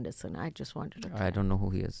Martin Henderson. I just wanted to. I don't know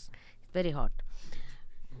who he is. Very hot.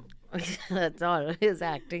 That's all. His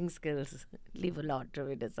acting skills leave a lot to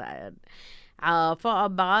be desired. For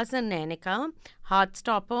Abbas and Nanika,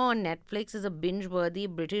 Heartstopper on Netflix is a binge-worthy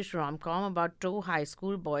British rom-com about two high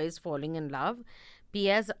school boys falling in love.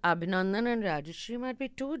 P.S. Abhinandan and Rajashri might be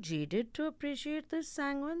too jaded to appreciate this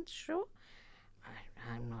sanguine show.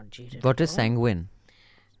 I'm not jaded. What at is all. sanguine?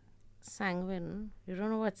 Sanguine? You don't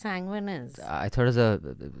know what sanguine is? I thought it was a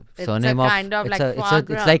It's surname a of. kind of it's like a, foie it's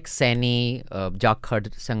gras. like Saini,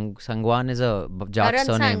 Jakhad. Sangwan is a Jat Karan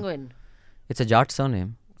surname. Sanguine. It's a Jat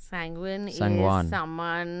surname Sanguine Sangwan. is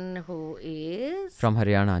someone who is from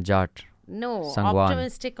Haryana. Jat. no Sangwan.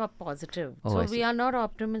 optimistic or positive. Oh, So I we see. are not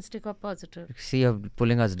optimistic or positive. See, you're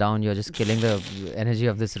pulling us down. You're just killing the energy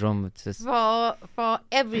of this room. It's just. For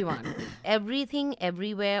everyone, Everything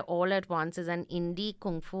Everywhere All at Once is an indie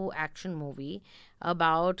kung fu action movie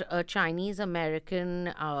about a Chinese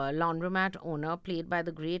American laundromat owner played by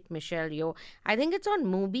the great Michelle Yeoh. I think it's on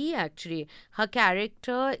Mubi actually. Her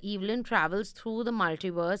character Evelyn travels through the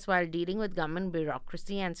multiverse while dealing with government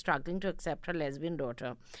bureaucracy and struggling to accept her lesbian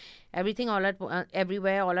daughter.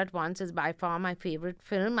 Everywhere All at Once is by far my favorite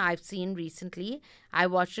film I've seen recently. I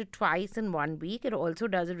watched it twice in 1 week. It also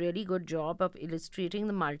does a really good job of illustrating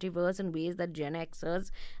the multiverse in ways that Gen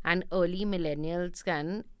Xers and early millennials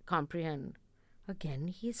can comprehend. Again,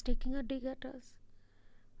 he's taking a dig at us.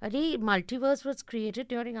 Arey, multiverse was created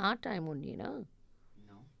during our time only, no?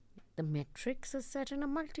 No. The Matrix is set in a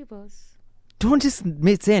multiverse. Don't just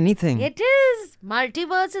say anything. It is.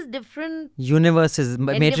 Multiverse is different. Universes. In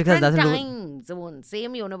Matrix has different nothing to do. time zones.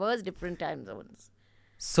 Same universe, different time zones.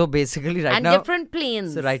 So basically, right and now. different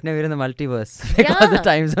planes. So right now we're in the multiverse because the Yeah.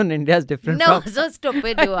 time zone in India is different. No, from... so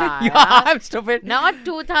stupid you are. You huh? are stupid. Not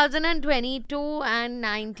 2022 and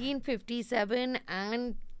 1957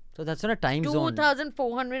 and So that's not a time zone.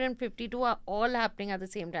 2452 are all happening at the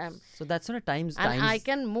same time. So that's not a time. And I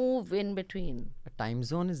can move in between. A time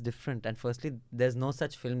zone is different. And firstly, there's no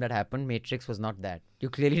such film that happened. Matrix was not that. You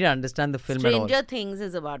clearly didn't understand the film at all. Stranger Things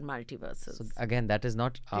is about multiverses. So again, that is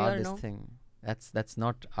not you all this know? thing. That's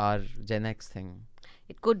not our Gen X thing.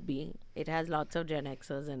 It could be. It has lots of Gen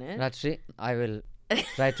Xers in it. Rajshri, I will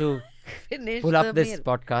try to Finish pull the up this mail.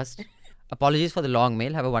 podcast. Apologies for the long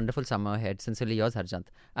mail. Have a wonderful summer ahead. Sincerely yours, Harjant.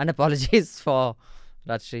 And apologies for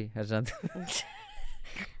Rajshri, Harjant.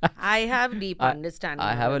 I have deep understanding.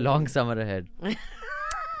 I have a of long it. summer ahead.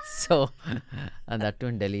 So, and that too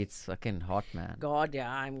in Delhi, it's fucking hot, man. God,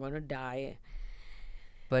 yeah, I'm going to die.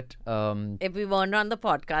 But If we weren't on the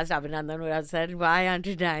podcast, Abhinandan would have said, "Why aren't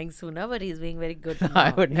you dying sooner?" But he's being very good. I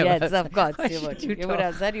now. would never Yes, have of said- course Why you should would. you You would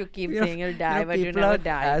have talk? said you keep You know- saying you'll die, but you people never are,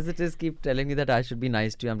 die. as it is, keep telling me that I should be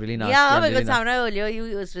nice to you. I'm really nasty. Yeah, I'm because really Samra earlier you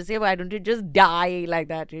used to say, "Why don't you just die like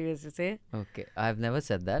that?" You used to say. Okay, I've never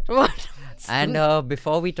said that. What? And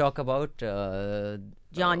before we talk about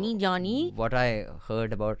Johnny. what I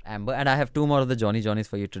heard about Amber, and I have two more of the Johnnies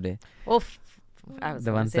for you today. Oh, I was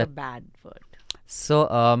The going to ones say a that- bad word.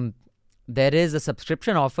 So there is a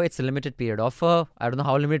subscription offer. It's a limited period offer. I don't know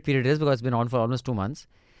how limited period it is because it's been on for almost 2 months.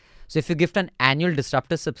 So if you gift an annual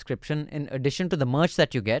Disruptor subscription, in addition to the merch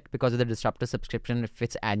that you get, because of the Disruptor subscription, if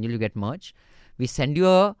it's annual, you get merch. We send you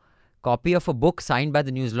a copy of a book signed by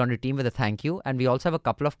the News Laundry team with a thank you. And we also have a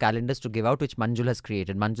couple of calendars to give out, which Manjul has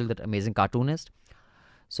created. Manjul, that amazing cartoonist.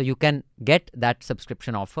 So you can get that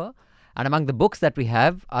subscription offer. And among the books that we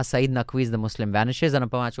have are Saeed Naqvi's The Muslim Vanishes,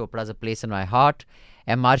 Anupama Chopra's A Place in My Heart,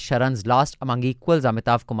 M.R. Sharan's Last Among Equals,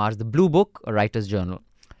 Amitav Kumar's The Blue Book, a writer's journal.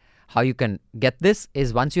 How you can get this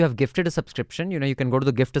is once you have gifted a subscription, you can go to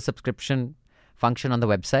the gift a subscription function on the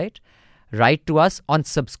website. Write to us on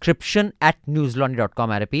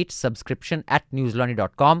subscription@newslaundry.com. I repeat,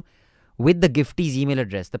 subscription@newslaundry.com with the giftee's email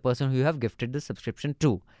address, the person who you have gifted the subscription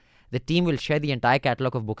to. The team will share the entire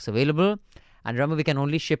catalog of books available. And remember, we can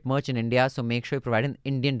only ship merch in India, so make sure you provide an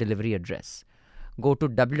Indian delivery address. Go to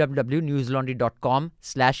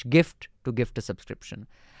www.newslaundry.com/gift to gift a subscription.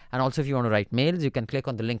 And also, if you want to write mails, you can click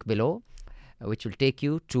on the link below, which will take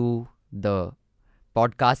you to the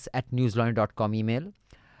podcasts@newslaundry.com email.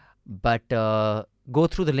 But go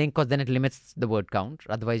through the link because then it limits the word count.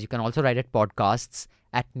 Otherwise, you can also write at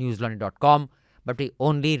podcasts@newslaundry.com, but we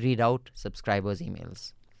only read out subscribers'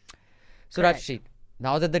 emails. So, Correct. Rajshri,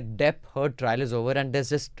 now that the Depp Heard trial is over and there's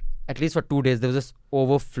just, at least for 2 days, there was this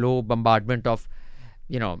overflow bombardment of,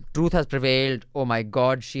 truth has prevailed. Oh my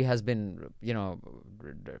God, she has been,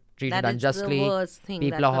 treated That is unjustly. the worst thing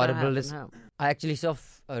People that are could have horrible. happened, huh? I actually saw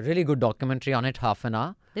a really good documentary on it, half an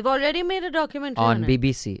hour, They've already made a documentary on it.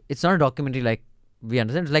 BBC. It's not a documentary like we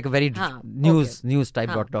understand. It's like a very Huh, news type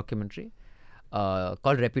Huh. documentary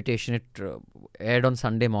called Reputation. It aired on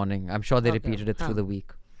Sunday morning. I'm sure they Okay. repeated it Huh. through the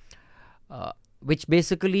week. Which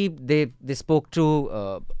basically they spoke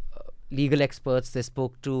to legal experts. They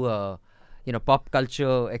spoke to pop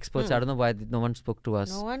culture experts. I don't know why no one spoke to us.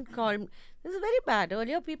 No one called me. This is very bad.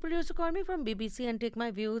 Earlier, people used to call me from BBC and take my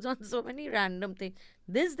views on so many random things.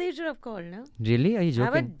 This they should have called, no? Really? Are you I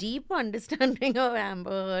have a joking? deep understanding of Amber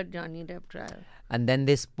Heard, Johnny Depp trial. And then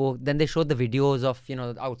they spoke. Then they showed the videos of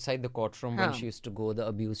outside the courtroom when Huh. she used to go, the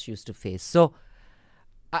abuse she used to face. So,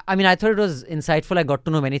 I mean, I thought it was insightful. I got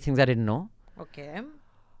to know many things I didn't know. Okay.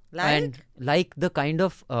 And like the kind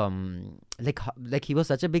of like he was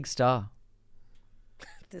such a big star.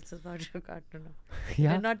 This is what you got to know.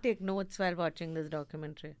 Yeah. Did not take notes while watching this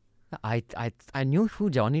documentary. I knew who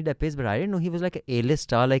Johnny Depp is, but I didn't know he was like an A-list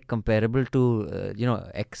star, like comparable to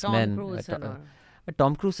X-Men. Tom Cruise and all. But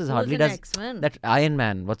Tom Cruise is Who's hardly in does X-Men? that Iron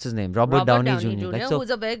Man. What's his name? Robert Downey Jr. Like, so,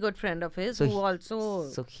 who's a very good friend of his, so who he- also...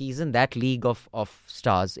 so he's in that league of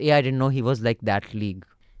stars. Yeah, I didn't know he was like that league.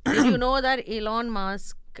 Did you know that Elon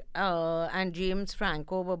Musk and James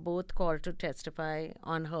Franco were both called to testify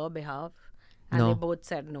on her behalf? And No. they both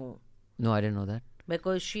said no. No, I didn't know that.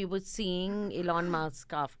 Because she was seeing Elon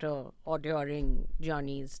Musk after or during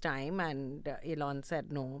Johnny's time, and Elon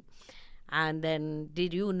said no. And then,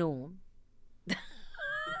 did you know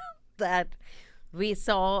that we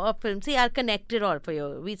saw a film? See, I'll connect it all for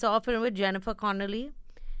you. We saw a film with Jennifer Connelly,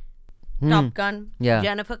 Top Gun. Yeah.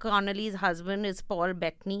 Jennifer Connelly's husband is Paul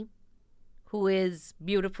Bettany, who is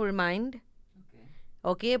Beautiful Mind.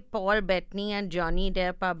 Okay, Paul Bettany and Johnny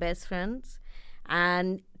Depp are best friends.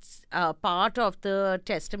 And part of the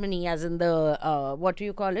testimony, as in the, what do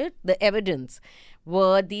you call it? The evidence,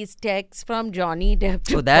 were these texts from Johnny Depp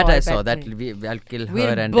to So that Paul I saw. Bettany. That I'll kill her We'll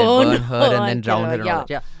and then burn burn her her and then and drown kill her. her, And all that.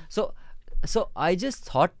 Yeah. So I just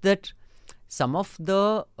thought that some of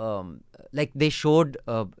the like they showed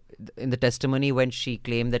in the testimony when she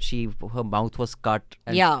claimed that her mouth was cut.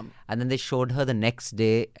 And, Yeah. And then they showed her the next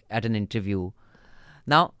day at an interview.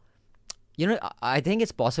 Now, I think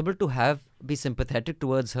it's possible to be sympathetic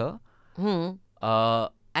towards her.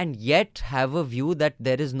 and yet have a view that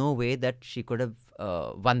there is no way that she could have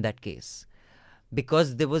won that case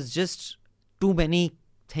because there was just too many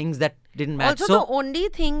things that didn't match. Also, the only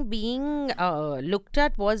thing being looked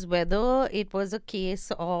at was whether it was a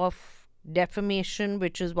case of defamation,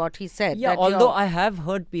 which is what he said. Yeah, that although I have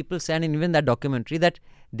heard people say, and even that documentary, that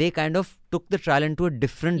they kind of took the trial into a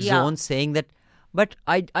different zone, saying that. But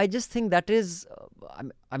I just think that is,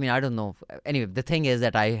 I mean, I don't know. Anyway, the thing is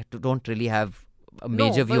that I don't really have a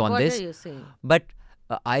major view on this. What are you saying? But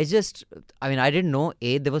I didn't know,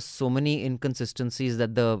 there was so many inconsistencies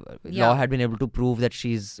that the law had been able to prove that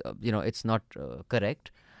she's, it's not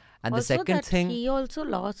correct. And Also the second that thing. he also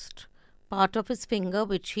lost part of his finger,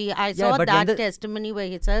 which I saw that testimony where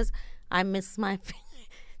he says, I miss my finger.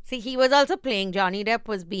 See, he was also playing. Johnny Depp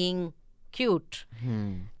was being cute.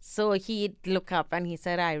 So he'd look up and he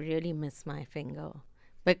said, I really miss my finger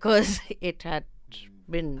because it had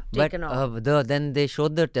been taken off. Then they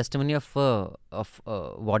showed the testimony of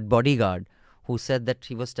what bodyguard who said that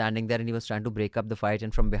he was standing there and he was trying to break up the fight,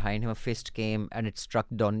 and from behind him a fist came and it struck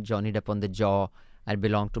Johnny Depp on the jaw and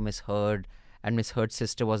belonged to Miss Heard, and Miss Heard's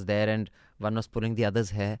sister was there and one was pulling the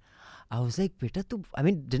other's hair. I was like, beta,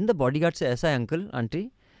 didn't the bodyguard say, "Aisa, uncle,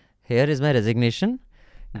 auntie, here is my resignation.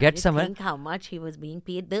 Get somewhere." Think how much he was being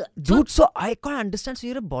paid. Dude, so I can't understand. So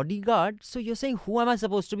you're a bodyguard. So you're saying, who am I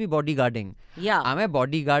supposed to be bodyguarding? Yeah. Am I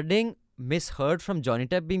bodyguarding Miss Heard from Johnny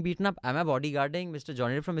Depp being beaten up? Am I bodyguarding Mr.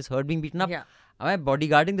 Johnny Depp from Miss Heard being beaten up? Yeah. Am I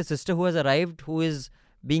bodyguarding the sister who has arrived, who is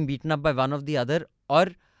being beaten up by one of the other? Or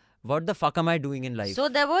what the fuck am I doing in life? So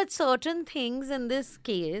there were certain things in this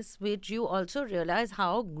case which you also realize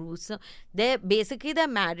how gruesome. Their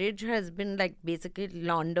marriage has been basically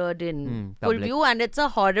laundered in full public view, and it's a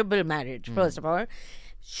horrible marriage. First of all,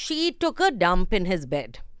 she took a dump in his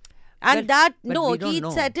bed. And but he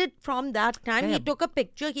said it from that time. Yeah. He took a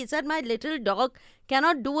picture. He said, my little dog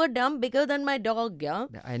cannot do a dump bigger than my dog. Yeah.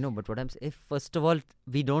 I know, but what I'm saying, first of all,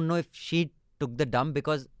 we don't know if she took the dump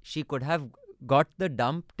because she could have got the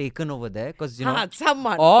dump taken over there because,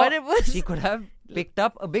 someone. or But it was... she could have picked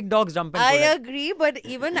up a big dog's dump and I put it. agree, but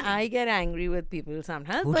even I get angry with people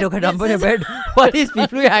sometimes. Who but took a dump this on your is- bed? What is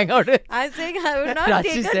people you hang out with? I'm saying I would not Rashi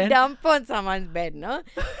take a Sen. dump on someone's bed, no?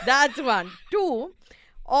 That's one. Two,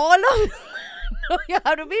 all of... No, you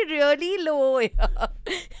have to be really low here.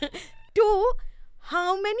 Two,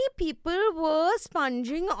 how many people were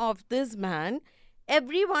sponging off this man?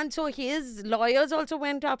 Everyone, so his lawyers also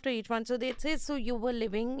went after each one. So they'd say, so you were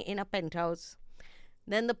living in a penthouse.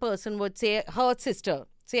 Then the person would say, her sister,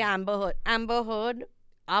 say Amber Heard. Amber Heard,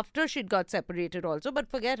 after she'd got separated also, but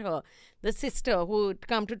forget her, the sister who would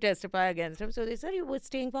come to testify against him. So they said, you were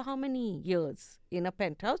staying for how many years in a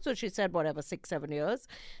penthouse? So she said, whatever, 6-7 years.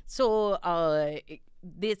 So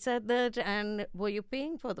they said that, and were you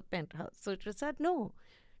paying for the penthouse? So she said, no.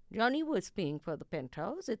 Johnny was paying for the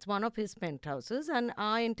penthouse. It's one of his penthouses, and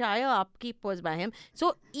our entire upkeep was by him.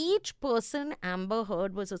 So each person Amber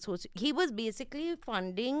Heard was associated. He was basically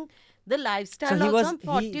funding the lifestyle of some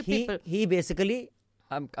 40 people. He basically,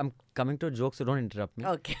 I'm coming to a joke, so don't interrupt me.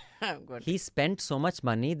 Okay, I'm good. He spent so much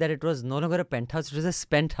money that it was no longer a penthouse, it was a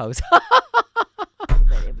spent house.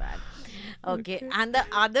 Very bad. Okay, and the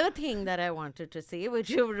other thing that I wanted to say, which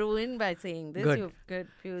you've ruined by saying this, Good. you've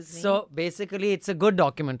confused me. So basically, it's a good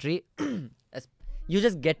documentary. You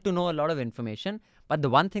just get to know a lot of information. But the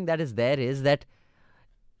one thing that is there is that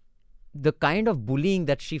the kind of bullying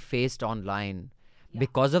that she faced online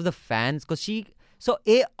because of the fans, because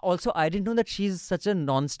also I didn't know that she's such a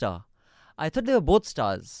non-star. I thought they were both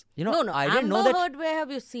stars. no, I didn't know Amber that. Heard, where have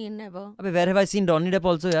you seen never? Where have I seen Johnny Depp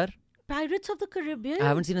also, yaar? Pirates of the Caribbean? I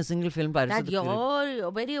haven't seen a single film Pirates of That the Caribbean.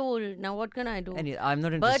 you're very old. Now what can I do? And I'm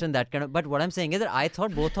not interested in that kind of. But what I'm saying is that I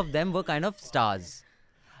thought both of them were kind of stars.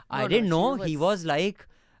 I No, didn't she know was- he was like,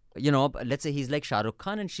 let's say he's like Shah Rukh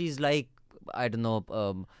Khan and she's like, I don't know,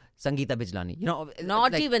 Sangeeta Bijlani.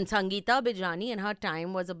 Not like, even Sangeeta Bijlani in her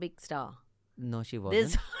time was a big star. No, she wasn't.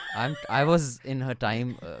 This- I was in her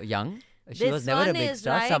time young. She This was never a one big is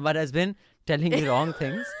star. like- Someone has been telling me wrong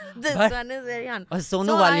things. This But- one is very young. Sonu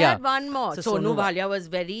so I Walia. had one more. So Sonu Sonu Wa- Walia was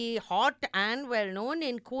very hot and well known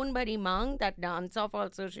in Khoon Bhari Mang. That dance off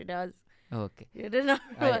also she does. Okay. You didn't know.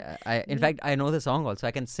 In fact, I know the song also.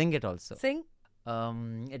 I can sing it also. Sing.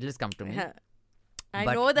 It'll just come to me. I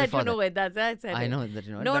But know that before you know that- it. That's why I said I it. know that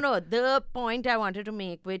you know it, No, but- no. The point I wanted to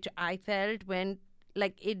make, which I felt when,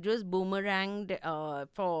 it just boomeranged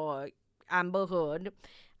for Amber Heard.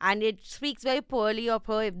 And it speaks very poorly of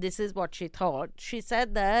her if this is what she thought. She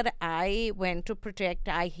said that I went to protect,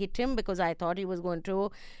 I hit him because I thought he was going to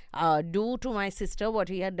do to my sister what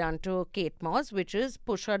he had done to Kate Moss, which is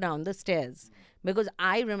push her down the stairs. Because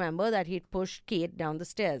I remember that he'd pushed Kate down the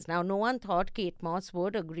stairs. Now, no one thought Kate Moss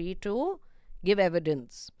would agree to give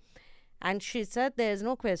evidence. And she said, there's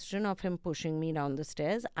no question of him pushing me down the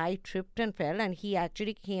stairs. I tripped and fell, and he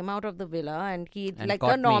actually came out of the villa, and he, like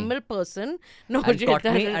a normal person. No, And caught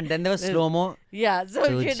me, and then there was slow-mo. Yeah,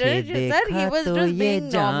 so she said he was just being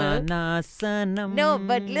normal. No,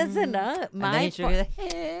 but listen, my and then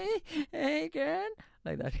hey, girl.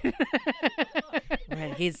 Like that.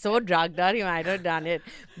 Well, he's so drugged out, he might have done it.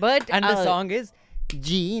 But and the song is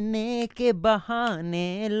जीने के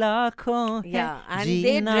बहाने लाखों हैं. Yeah, and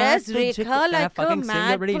they dress Rekha like a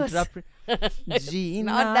mad person.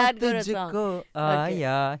 जीना तुझको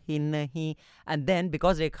आया ही नहीं. And then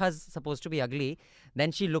because Rekha is supposed to be ugly,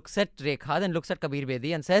 then she looks at Rekha, then looks at Kabir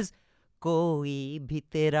Bedi and says, कोई भी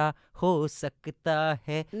तेरा हो सकता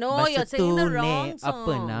है. No, you're singing the wrong song.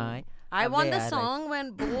 Apna. I want the song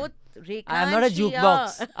when both Rekha I'm not a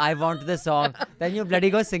jukebox. I want the song. Then you bloody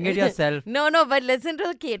go sing it yourself. No, but listen to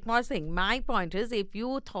the Kate Moss thing. My point is, if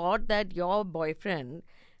you thought that your boyfriend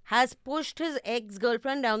has pushed his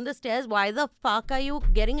ex-girlfriend down the stairs, why the fuck are you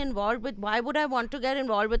getting involved with? Why would I want to get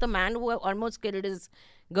involved with a man who almost killed his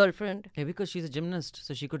girlfriend? Yeah, because she's a gymnast,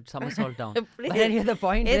 so she could somersault down. But anyway, the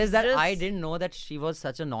point is that I didn't know that she was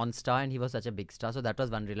such a non-star and he was such a big star. So that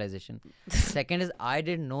was one realization. Second is I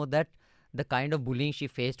didn't know that the kind of bullying she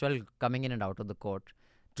faced while coming in and out of the court.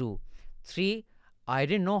 2. 3, I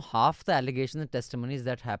didn't know half the allegations and testimonies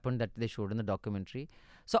that happened that they showed in the documentary.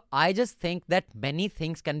 So I just think that many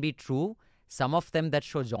things can be true. Some of them that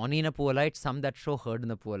show Johnny in a poor light, some that show her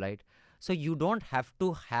in a poor light. So you don't have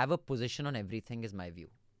to have a position on everything is my view.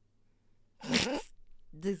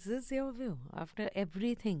 This is your view after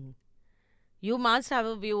everything. You must have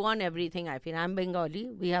a view on everything, I feel. I'm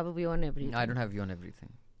Bengali. We have a view on everything. I don't have view on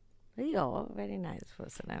everything. You're a very nice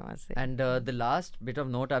person, I must say. And the last bit of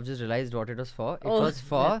note, I've just realized what it was for. It was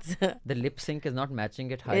for the lip sync is not matching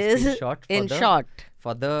it high-speed shot.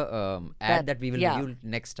 For the ad that we will review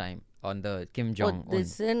next time on the Kim Jong.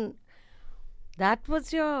 That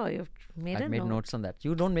was you've made I've made notes on that.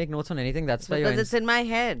 You don't make notes on anything. That's why because it's in my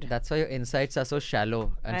head. That's why your insights are so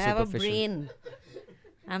shallow and superficial. I have a brain.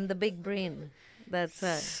 I'm the big brain. That's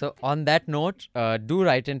right. So on that note, do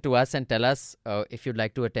write in to us and tell us if you'd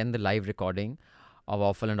like to attend the live recording of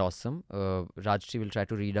Awful and Awesome. Rajshri will try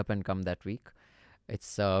to read up and come that week.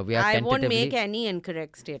 It's we are I won't make any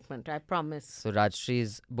incorrect statement. I promise. So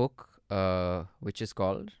Rajshri's book, which is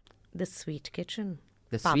called The Sweet Kitchen,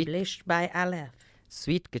 published by Aleph.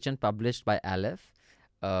 Sweet Kitchen, published by Aleph.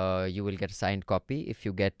 You will get a signed copy if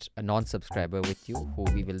you get a non-subscriber with you, who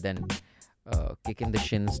we will then kick in the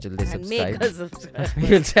shins till they subscribe. Make us subscribe.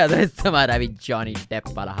 You'll say otherwise तुम्हारा भी Johnny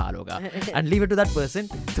Depp वाला हाल होगा. And leave it to that person.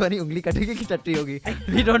 तुम्हारी उंगली कटेगी कि टट्टी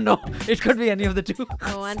होगी. We don't know. It could be any of the two.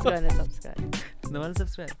 No one's going to subscribe. No one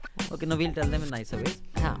subscribe. Okay, no, we'll tell them in nicer ways.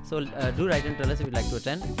 So do write and tell us if you'd like to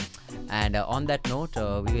attend. And on that note,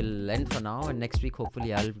 we will end for now. And next week,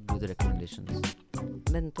 hopefully, I'll do the recommendations.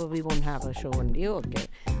 Then we won't have a show on you. Okay.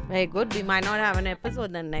 Very good. We might not have an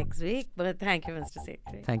episode then next week. But thank you, Mr.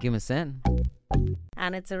 Secretary. Thank you, Miss Sen.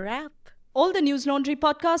 And it's a wrap. All the News Laundry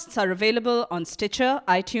podcasts are available on Stitcher,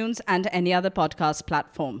 iTunes, and any other podcast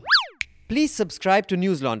platform. Please subscribe to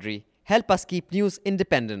News Laundry. Help us keep news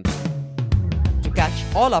independent. To catch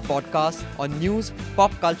all our podcasts on news,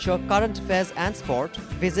 pop culture, current affairs, and sport,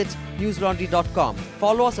 visit newslaundry.com.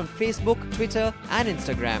 Follow us on Facebook, Twitter, and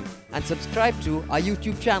Instagram, and subscribe to our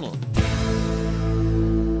YouTube channel.